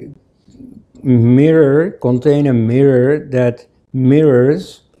contain a mirror that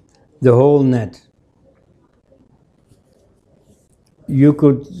mirrors the whole net. You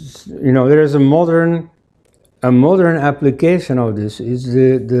could, there is a modern application of this is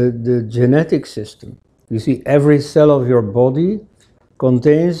the genetic system. You see, every cell of your body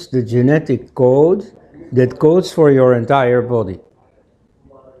contains the genetic code that codes for your entire body.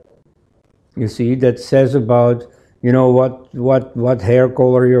 You see, that says about, what hair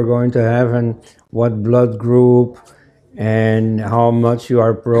color you're going to have and what blood group and how much you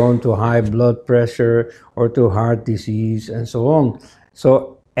are prone to high blood pressure or to heart disease and so on.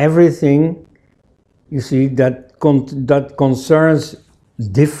 So everything, you see, that concerns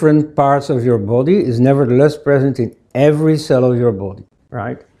different parts of your body is nevertheless present in every cell of your body,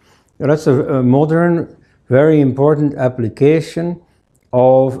 right? That's a modern, very important application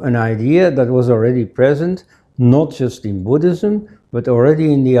of an idea that was already present, not just in Buddhism, but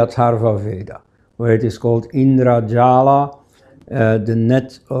already in the Atharva Veda, where it is called Indra Jala, the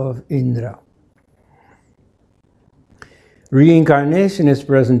net of Indra. Reincarnation is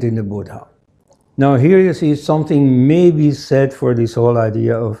present in the Buddha. Now here you see something may be said for this whole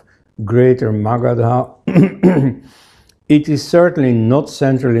idea of greater Magadha. It is certainly not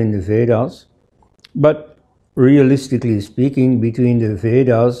central in the Vedas, but realistically speaking, between the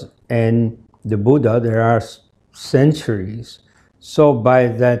Vedas and the Buddha, there are centuries. So by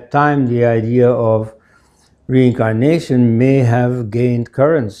that time, the idea of reincarnation may have gained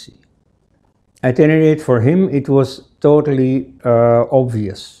currency. At any rate, for him, it was totally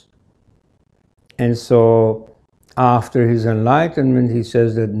obvious. And so after his enlightenment, he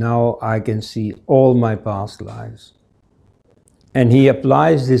says that now I can see all my past lives. And he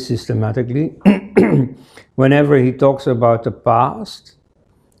applies this systematically. Whenever he talks about the past,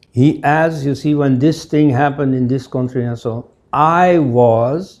 he adds, you see, when this thing happened in this country and so on, I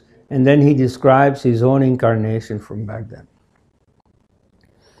was, and then he describes his own incarnation from back then.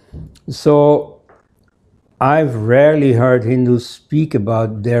 So I've rarely heard Hindus speak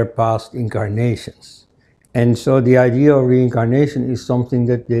about their past incarnations. And so the idea of reincarnation is something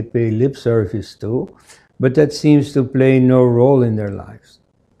that they pay lip service to, but that seems to play no role in their lives.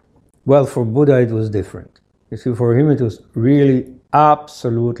 Well, for Buddha it was different. You see, for him it was really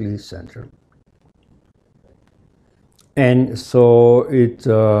absolutely central. And so it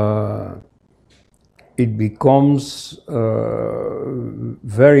becomes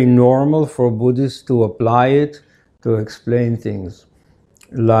very normal for Buddhists to apply it to explain things.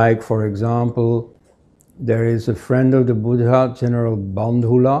 Like, for example, there is a friend of the Buddha, General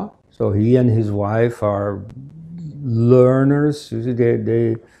Bandhula. So he and his wife are learners. You see,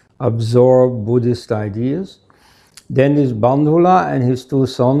 they absorb Buddhist ideas. Then this Bandhula and his two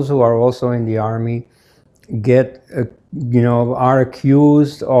sons, who are also in the army, are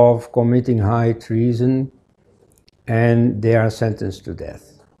accused of committing high treason, and they are sentenced to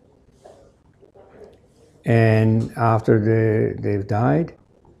death. And after they've died,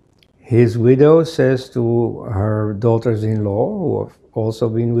 his widow says to her daughters-in-law, who have also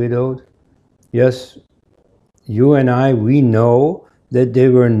been widowed, yes, you and I, we know that they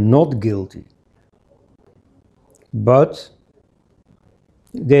were not guilty, but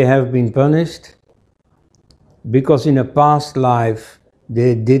they have been punished because in a past life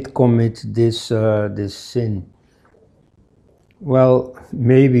they did commit this sin. Well,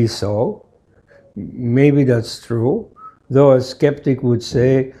 maybe so, maybe that's true, though a skeptic would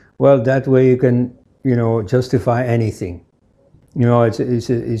say, well, that way you can, justify anything.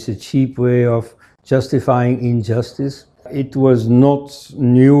 It's a cheap way of justifying injustice. It was not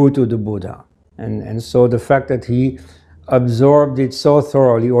new to the Buddha. And so the fact that he absorbed it so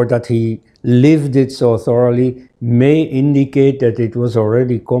thoroughly, or that he lived it so thoroughly, may indicate that it was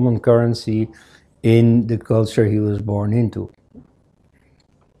already common currency in the culture he was born into.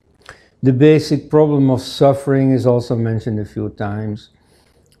 The basic problem of suffering is also mentioned a few times,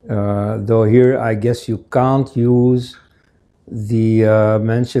 though here I guess you can't use the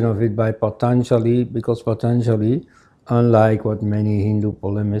mention of it by Patanjali, because Patanjali, unlike what many Hindu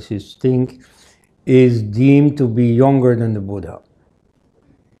polemicists think, is deemed to be younger than the Buddha,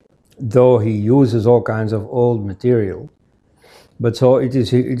 though he uses all kinds of old material. But so it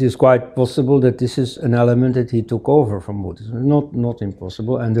is quite possible that this is an element that he took over from Buddhism. Not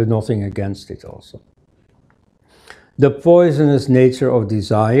impossible, and there's nothing against it also. The poisonous nature of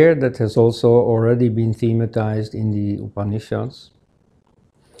desire, that has also already been thematized in the Upanishads.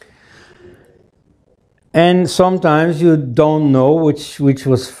 And sometimes you don't know which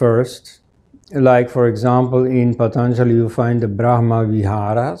was first. Like, for example, in Patanjali you find the Brahma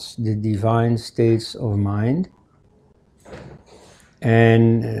Viharas, the divine states of mind.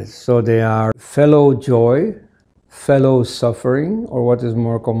 And so they are fellow joy, fellow suffering, or what is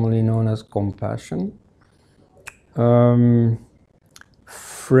more commonly known as compassion,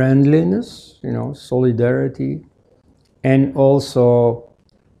 friendliness, solidarity, and also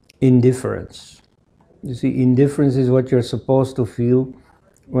indifference. You see, indifference is what you're supposed to feel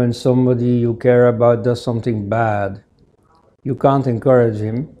when somebody you care about does something bad. You can't encourage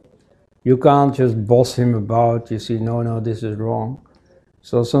him. You can't just boss him about, you see, no, this is wrong.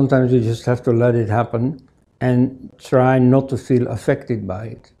 So sometimes you just have to let it happen and try not to feel affected by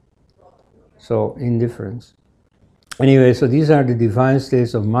it. So, indifference. Anyway, so these are the divine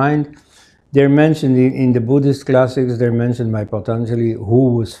states of mind. They're mentioned in the Buddhist classics, they're mentioned by Patanjali.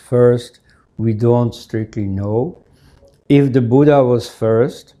 Who was first, we don't strictly know. If the Buddha was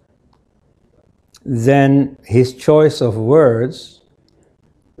first, then his choice of words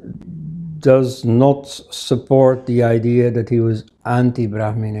does not support the idea that he was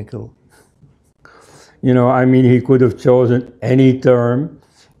anti-Brahminical. He could have chosen any term.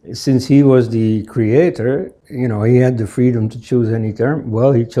 Since he was the creator, he had the freedom to choose any term.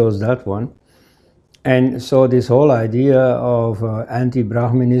 Well, he chose that one. And so this whole idea of Anti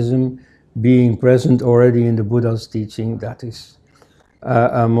Brahminism being present already in the Buddha's teaching, that is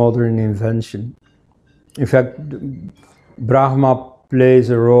a modern invention. In fact, Brahma plays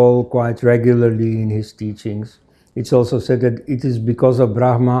a role quite regularly in his teachings. It's also said that it is because of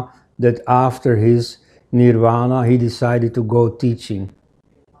Brahma that after his nirvana he decided to go teaching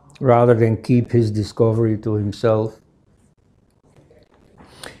rather than keep his discovery to himself.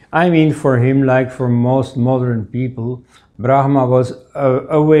 I mean, for him, like for most modern people, Brahma was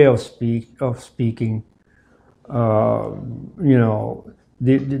a way of speaking. You know,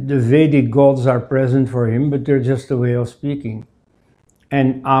 the Vedic gods are present for him, but they're just a way of speaking.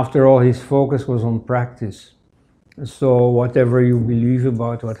 And after all, his focus was on practice. So whatever you believe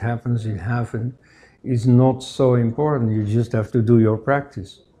about what happens in heaven is not so important. You just have to do your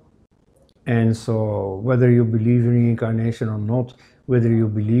practice. And so whether you believe in reincarnation or not, whether you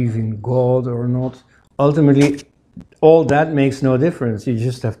believe in God or not, ultimately all that makes no difference. You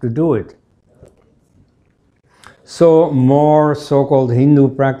just have to do it. So more so-called Hindu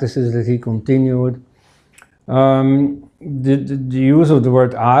practices that he continued. The use of the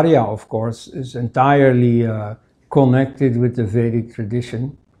word Arya, of course, is entirely connected with the Vedic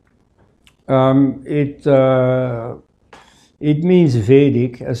tradition. It means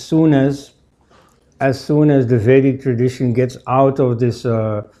Vedic as soon as the Vedic tradition gets out of this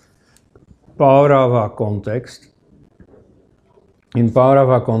Paurava context. In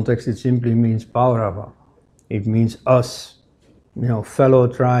Paurava context, it simply means Paurava. It means us, you know, fellow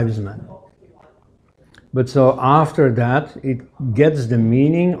tribesmen. But so after that, it gets the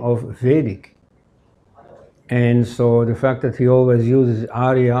meaning of Vedic. And so the fact that he always uses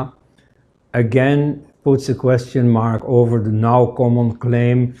Arya, again, puts a question mark over the now common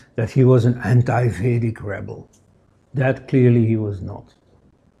claim that he was an anti-Vedic rebel. That clearly he was not.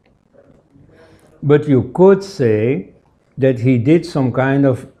 But you could say that he did some kind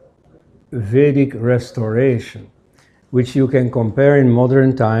of Vedic restoration, which you can compare in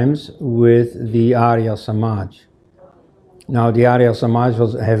modern times with the Arya Samaj. Now, the Arya Samaj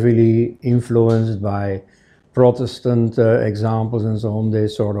was heavily influenced by Protestant examples and so on. They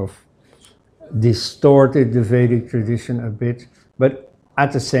sort of distorted the Vedic tradition a bit, but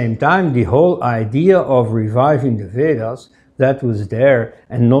at the same time, the whole idea of reviving the Vedas, that was there,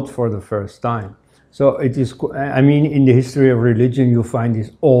 and not for the first time. So it is, I mean, in the history of religion, you find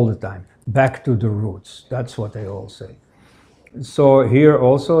this all the time. Back to the roots, that's what they all say. So here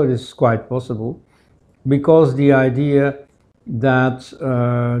also it is quite possible, because the idea that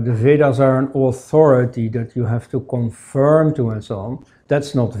the Vedas are an authority that you have to conform to and so on,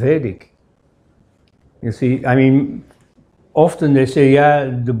 that's not Vedic. You see, I mean, often they say, yeah,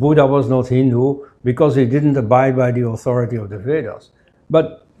 the Buddha was not Hindu because he didn't abide by the authority of the Vedas.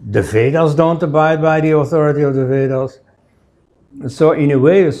 But the Vedas don't abide by the authority of the Vedas. So in a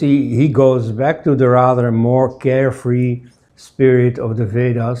way, you see, he goes back to the rather more carefree spirit of the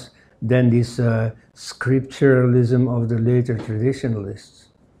Vedas than this scripturalism of the later traditionalists.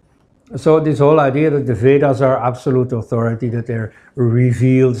 So this whole idea that the Vedas are absolute authority, that they're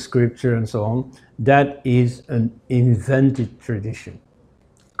revealed scripture and so on, that is an invented tradition.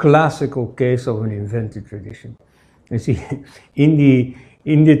 Classical case of an invented tradition. You see, in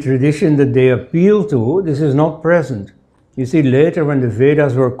the tradition that they appeal to, this is not present. You see, later when the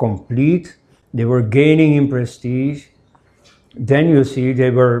Vedas were complete, they were gaining in prestige, then you see they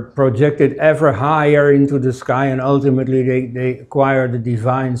were projected ever higher into the sky, and ultimately they acquired the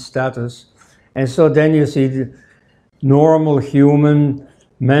divine status. And so then you see the normal human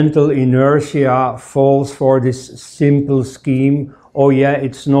mental inertia falls for this simple scheme. Oh yeah,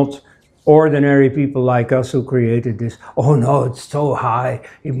 it's not ordinary people like us who created this. Oh no, it's so high,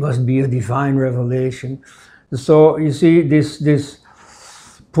 it must be a divine revelation. So you see, this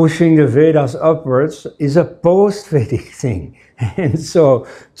pushing the Vedas upwards is a post-Vedic thing. And so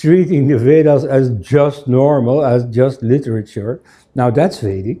treating the Vedas as just normal, as just literature, now that's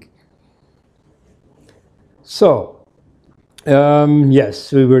Vedic. So,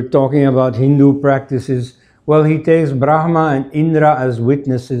 yes, we were talking about Hindu practices. Well, he takes Brahma and Indra as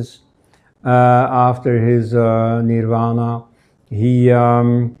witnesses after his nirvana. He,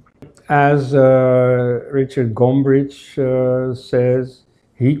 as Richard Gombrich says,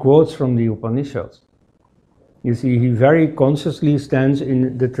 he quotes from the Upanishads. You see, he very consciously stands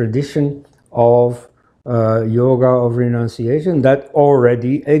in the tradition of yoga of renunciation that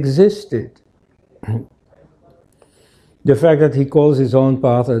already existed. The fact that he calls his own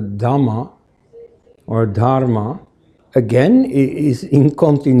path a Dhamma or Dharma, again, is in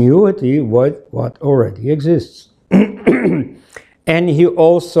continuity with what already exists. And he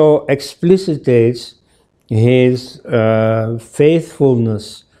also explicitates his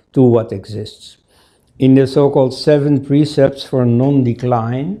faithfulness to what exists. In the so-called 7 precepts for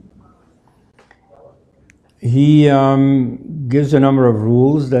non-decline, he gives a number of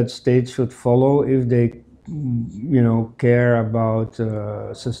rules that states should follow if they, care about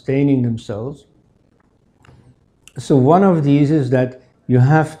sustaining themselves. So one of these is that you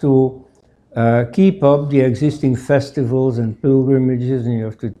have to keep up the existing festivals and pilgrimages, and you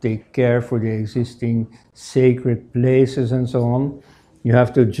have to take care for the existing sacred places and so on. You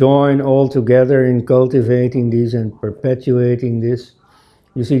have to join all together in cultivating these and perpetuating this.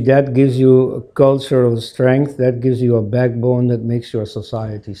 You see, that gives you a cultural strength, that gives you a backbone that makes your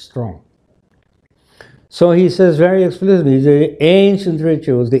society strong. So he says very explicitly, the ancient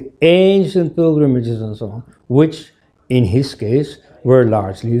rituals, the ancient pilgrimages and so on, which in his case were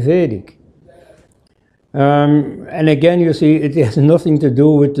largely Vedic. And again, you see, it has nothing to do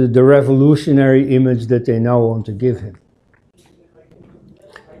with the revolutionary image that they now want to give him.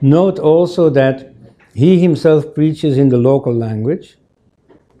 Note also that he himself preaches in the local language,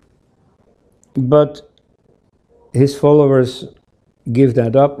 but his followers give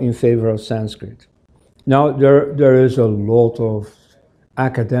that up in favor of Sanskrit. Now, there is a lot of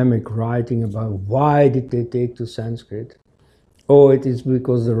academic writing about why did they take to Sanskrit. Oh, it is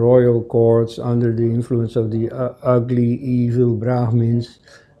because the royal courts, under the influence of the ugly, evil Brahmins,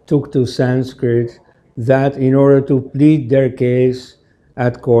 took to Sanskrit, that in order to plead their case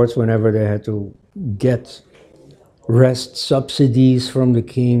at courts whenever they had to get rest subsidies from the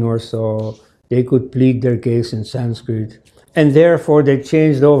king or so, they could plead their case in Sanskrit. And therefore they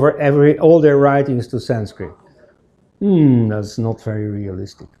changed over all their writings to Sanskrit. That's not very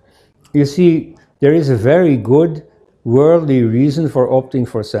realistic. You see, there is a very good worldly reason for opting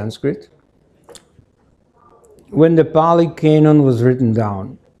for Sanskrit. When the Pali Canon was written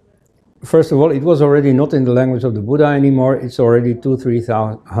down, first of all, it was already not in the language of the Buddha anymore, it's already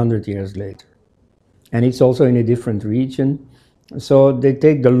 200-300 years later. And it's also in a different region. So they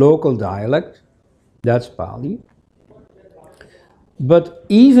take the local dialect, that's Pali. But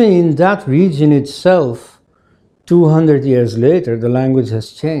even in that region itself, 200 years later, the language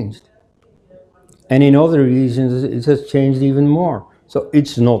has changed. And in other regions, it has changed even more. So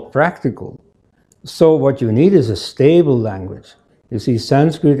it's not practical. So what you need is a stable language. You see,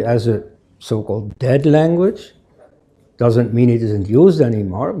 Sanskrit as a so-called dead language doesn't mean it isn't used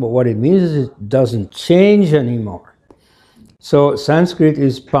anymore, but what it means is it doesn't change anymore. So Sanskrit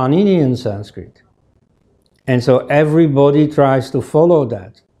is Paninian Sanskrit. And so everybody tries to follow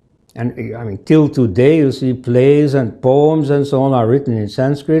that. And I mean, till today, you see plays and poems and so on are written in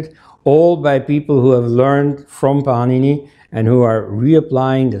Sanskrit, all by people who have learned from Panini and who are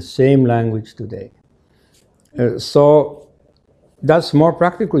reapplying the same language today. So that's more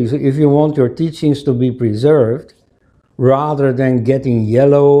practical. If you want your teachings to be preserved, rather than getting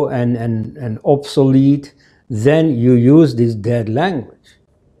yellow and obsolete, then you use this dead language.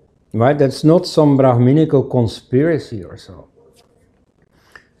 Right? That's not some Brahminical conspiracy or so.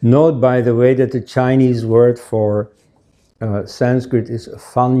 Note, by the way, that the Chinese word for Sanskrit is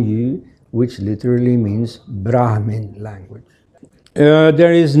Fan Yu, which literally means Brahmin language.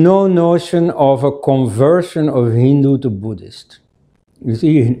 There is no notion of a conversion of Hindu to Buddhist. You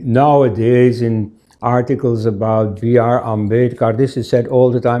see, nowadays in articles about B.R. Ambedkar, this is said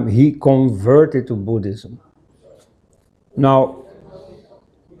all the time, he converted to Buddhism. Now,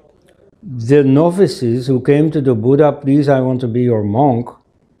 the novices who came to the Buddha, please, I want to be your monk,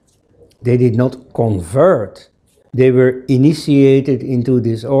 they did not convert. They were initiated into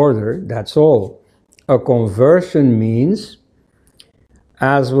this order, that's all. A conversion means,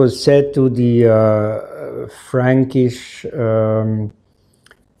 as was said to the Frankish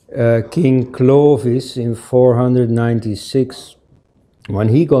King Clovis in 496, when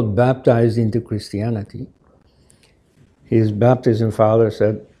he got baptized into Christianity, his baptism father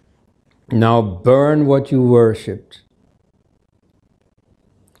said, "Now burn what you worshipped."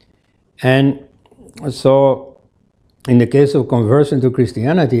 And so, in the case of conversion to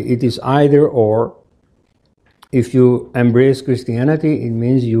Christianity, it is either or. If you embrace Christianity, it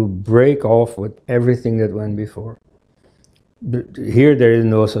means you break off with everything that went before. But here there is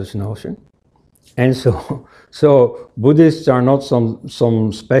no such notion. And so Buddhists are not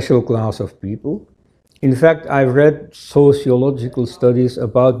some special class of people. In fact, I've read sociological studies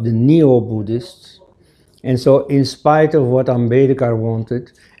about the neo-Buddhists. And so in spite of what Ambedkar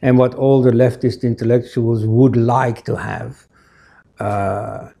wanted and what all the leftist intellectuals would like to have,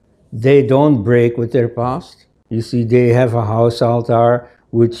 they don't break with their past. You see, they have a house altar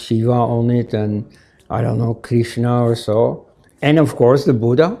with Shiva on it and, I don't know, Krishna or so. And of course the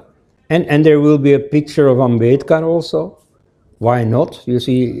Buddha. And there will be a picture of Ambedkar also. Why not? You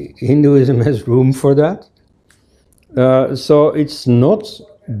see, Hinduism has room for that. So it's not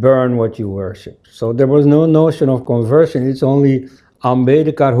burn what you worship. So there was no notion of conversion. It's only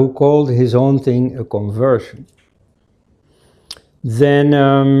Ambedkar who called his own thing a conversion. Then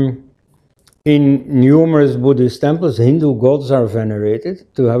in numerous Buddhist temples, Hindu gods are venerated.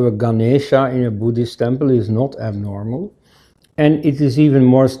 To have a Ganesha in a Buddhist temple is not abnormal. And it is even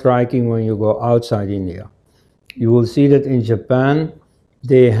more striking when you go outside India. You will see that in Japan,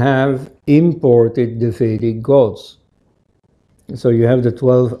 they have imported the Vedic gods. So you have the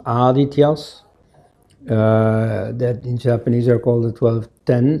 12 Adityas, that in Japanese are called the 12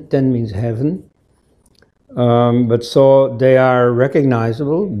 Ten. Ten means heaven. But so they are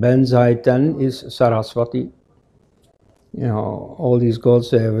recognizable. Benzai Ten is Saraswati. You know, all these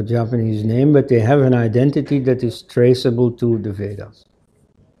gods, they have a Japanese name, but they have an identity that is traceable to the Vedas.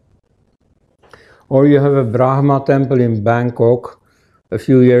 Or you have a Brahma temple in Bangkok. A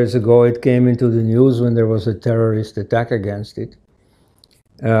few years ago, it came into the news when there was a terrorist attack against it.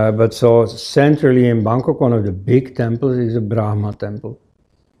 But so centrally in Bangkok, one of the big temples is a Brahma temple,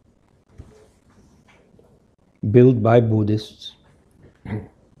 built by Buddhists.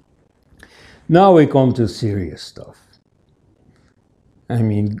 Now we come to serious stuff. I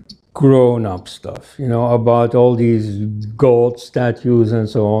mean, grown-up stuff, you know, about all these god statues and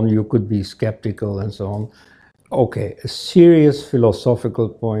so on. You could be skeptical and so on. Okay, a serious philosophical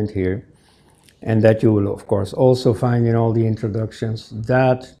point here, and that you will, of course, also find in all the introductions,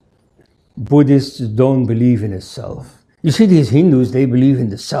 that Buddhists don't believe in a self. You see, these Hindus, they believe in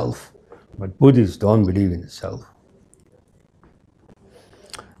the self, but Buddhists don't believe in the self.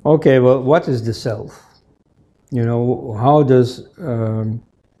 Okay, well, what is the self? You know, how does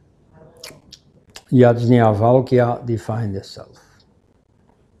Yajnavalkya define the self?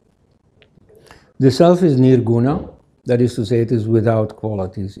 The self is nirguna, that is to say, it is without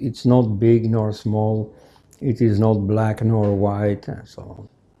qualities. It's not big nor small, it is not black nor white, and so on.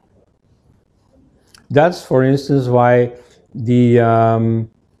 That's, for instance, why the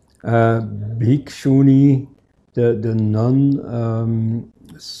bhikshuni, the nun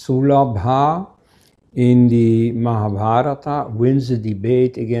Sulabha, in the Mahabharata wins a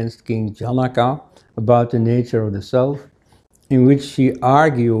debate against King Janaka about the nature of the self, in which she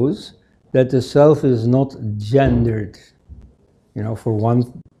argues that the self is not gendered. You know, for once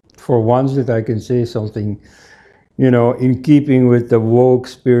that I can say something, you know, in keeping with the woke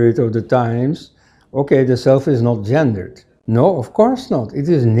spirit of the times. Okay, the self is not gendered. No, of course not. It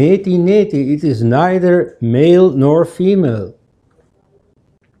is neti neti. It is neither male nor female.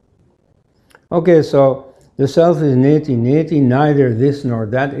 Okay, so the self is neti neti, neither this nor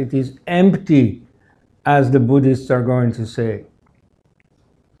that. It is empty, as the Buddhists are going to say.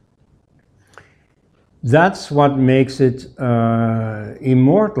 That's what makes it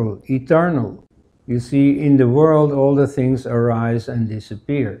immortal, eternal. You see, in the world, all the things arise and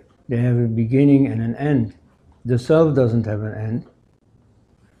disappear. They have a beginning and an end. The self doesn't have an end.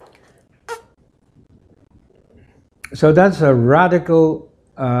 So that's a radical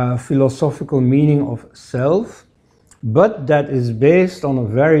philosophical meaning of self, but that is based on a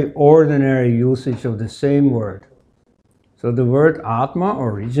very ordinary usage of the same word. So the word Atma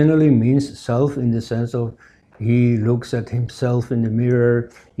originally means self in the sense of he looks at himself in the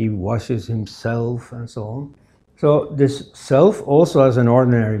mirror, he washes himself, and so on. So this self also has an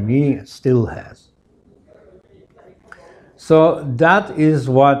ordinary meaning, it still has. So that is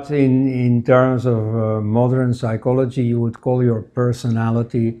what in terms of modern psychology you would call your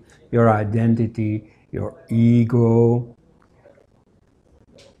personality, your identity, your ego.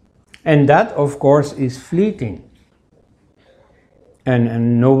 And that, of course, is fleeting.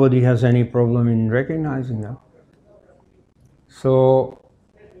 And nobody has any problem in recognizing that. So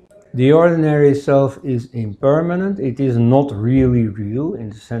the ordinary self is impermanent. It is not really real in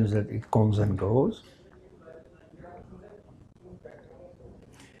the sense that it comes and goes.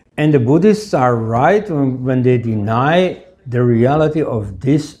 And the Buddhists are right when they deny the reality of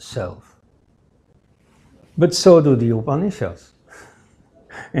this self. But so do the Upanishads.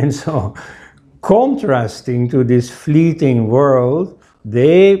 And so, contrasting to this fleeting world,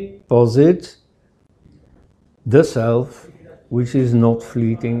 they posit the self, which is not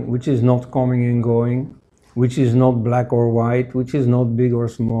fleeting, which is not coming and going, which is not black or white, which is not big or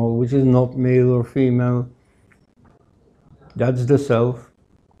small, which is not male or female. That's the self.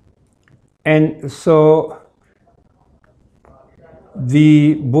 And so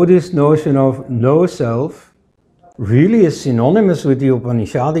the Buddhist notion of no self really is synonymous with the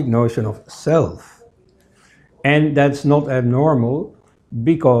Upanishadic notion of self. And that's not abnormal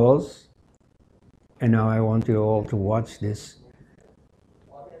because, and now I want you all to watch this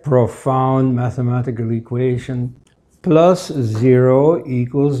profound mathematical equation, plus 0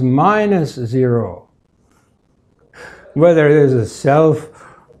 equals minus 0. Whether it is a self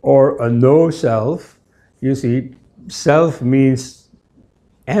or a no self, you see, self means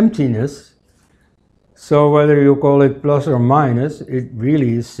emptiness. So whether you call it plus or minus, it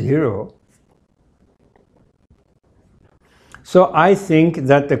really is 0. So I think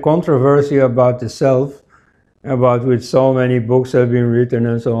that the controversy about the self, about which so many books have been written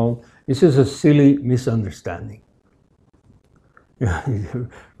and so on, is just a silly misunderstanding. You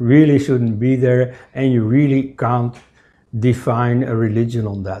really shouldn't be there, and you really can't define a religion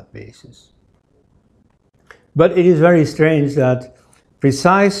on that basis. But it is very strange that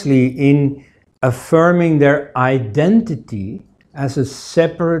precisely in affirming their identity as a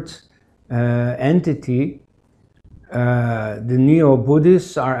separate entity, the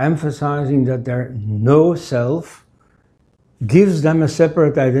neo-Buddhists are emphasizing that their no self gives them a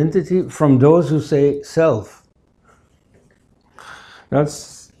separate identity from those who say self.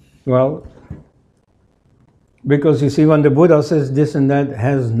 That's, well, because you see, when the Buddha says this and that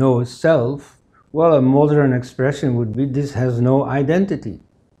has no self, well, a modern expression would be this has no identity.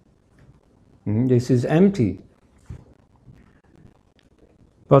 This is empty.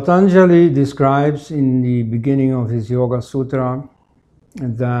 Patanjali describes in the beginning of his Yoga Sutra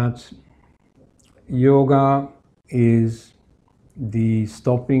that yoga is the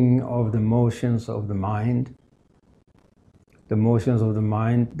stopping of the motions of the mind. The motions of the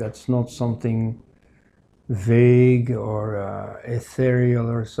mind, that's not something vague or ethereal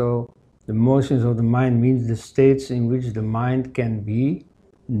or so. The motions of the mind means the states in which the mind can be,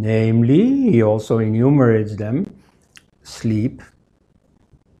 namely, he also enumerates them: sleep,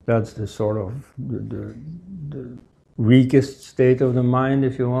 that's the sort of the weakest state of the mind,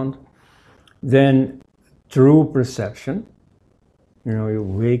 if you want. Then true perception, you know, you're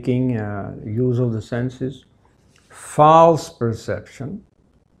waking, use of the senses. False perception,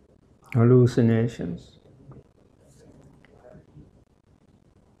 hallucinations.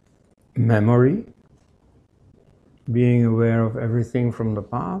 Memory, being aware of everything from the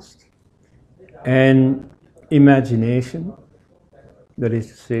past. And imagination, that is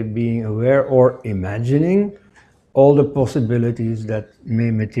to say, being aware or imagining all the possibilities that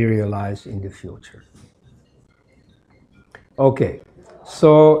may materialize in the future. Okay,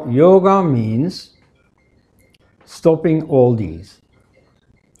 so yoga means stopping all these.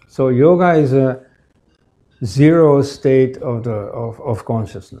 So yoga is a zero state of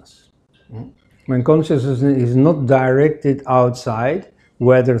consciousness. When consciousness is not directed outside,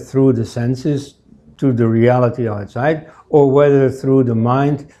 whether through the senses to the reality outside, or whether through the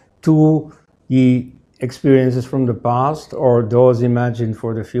mind to the experiences from the past or those imagined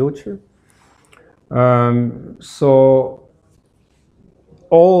for the future. So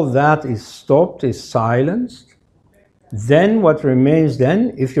all that is stopped, is silenced. Then what remains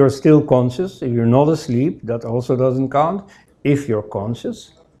then, if you're still conscious, if you're not asleep, that also doesn't count. If you're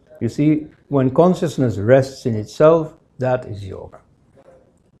conscious, you see, when consciousness rests in itself, that is yoga.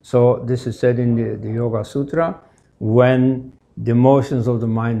 So this is said in the Yoga Sutra: when the motions of the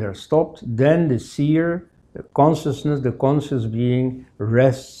mind are stopped, then the seer, the consciousness, the conscious being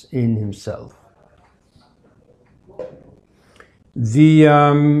rests in himself.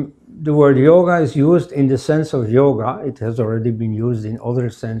 The word yoga is used in the sense of yoga. It has already been used in other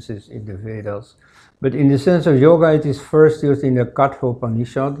senses in the Vedas. But in the sense of yoga, it is first used in the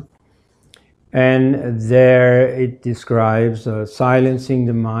Kathopanishad. And there it describes silencing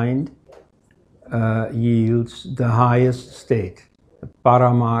the mind yields the highest state, the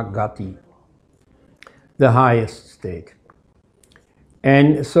Paramagati, the highest state.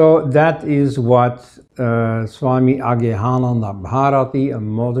 And so that is what Swami Agyehananda Bharati, a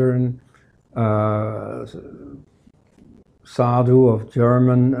modern sadhu of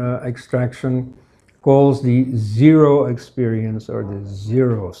German extraction, calls the zero experience or the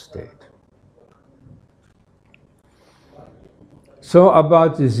zero state. So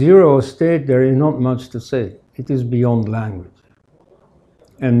about the zero state, there is not much to say. It is beyond language.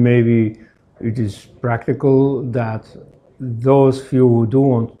 And maybe it is practical that those few who do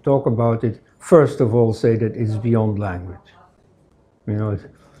want to talk about it, first of all, say that it's beyond language. You know,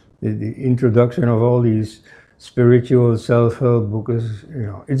 the introduction of all these spiritual self-help books, you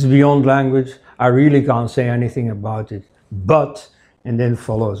know, it's beyond language. I really can't say anything about it, but, and then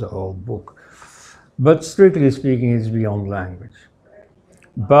follows a whole book. But strictly speaking, it's beyond language.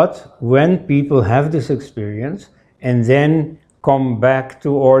 But when people have this experience and then come back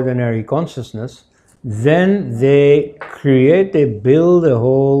to ordinary consciousness, then they build a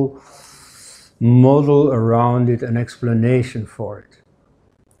whole model around it, an explanation for it.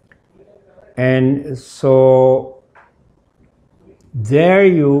 And so there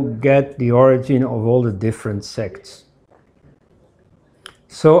you get the origin of all the different sects.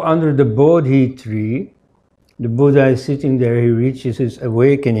 So under the Bodhi tree, the Buddha is sitting there, he reaches his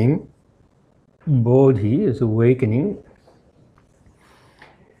awakening. Bodhi is awakening.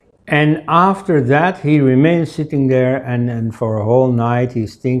 And after that, he remains sitting there, and for a whole night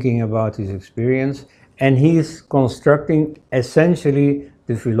he's thinking about his experience, and he's constructing essentially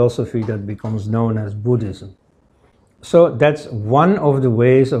the philosophy that becomes known as Buddhism. So that's one of the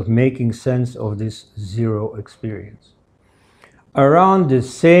ways of making sense of this zero experience. Around the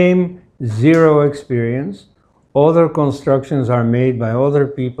same zero experience, other constructions are made by other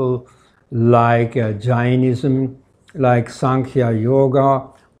people, like Jainism, like Sankhya Yoga,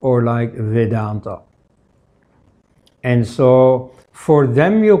 or like Vedanta. And so for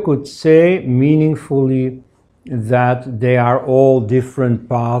them you could say meaningfully that they are all different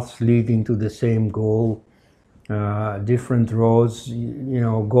paths leading to the same goal, different roads, you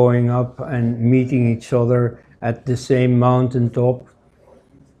know, going up and meeting each other at the same mountaintop.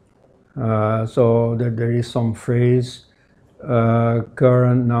 So that there is some phrase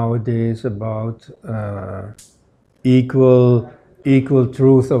current nowadays about equal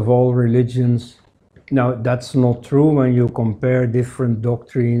truth of all religions. Now, that's not true when you compare different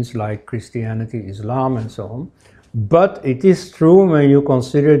doctrines like Christianity, Islam, and so on. But it is true when you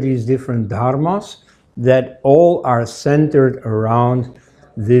consider these different dharmas that all are centered around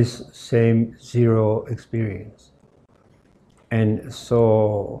this same zero experience. And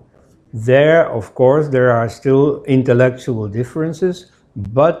so there, of course, there are still intellectual differences,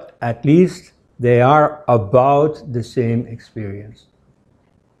 but at least they are about the same experience.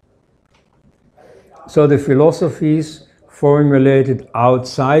 So the philosophies formulated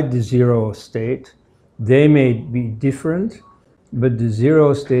outside the zero state, they may be different, but the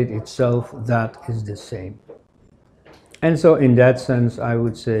zero state itself, that is the same. And so in that sense, I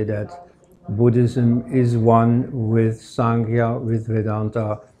would say that Buddhism is one with Sankhya, with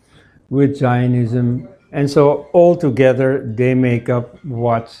Vedanta, with Jainism, and so altogether they make up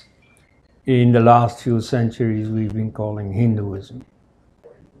what in the last few centuries we've been calling Hinduism.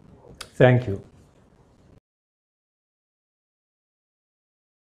 Thank you.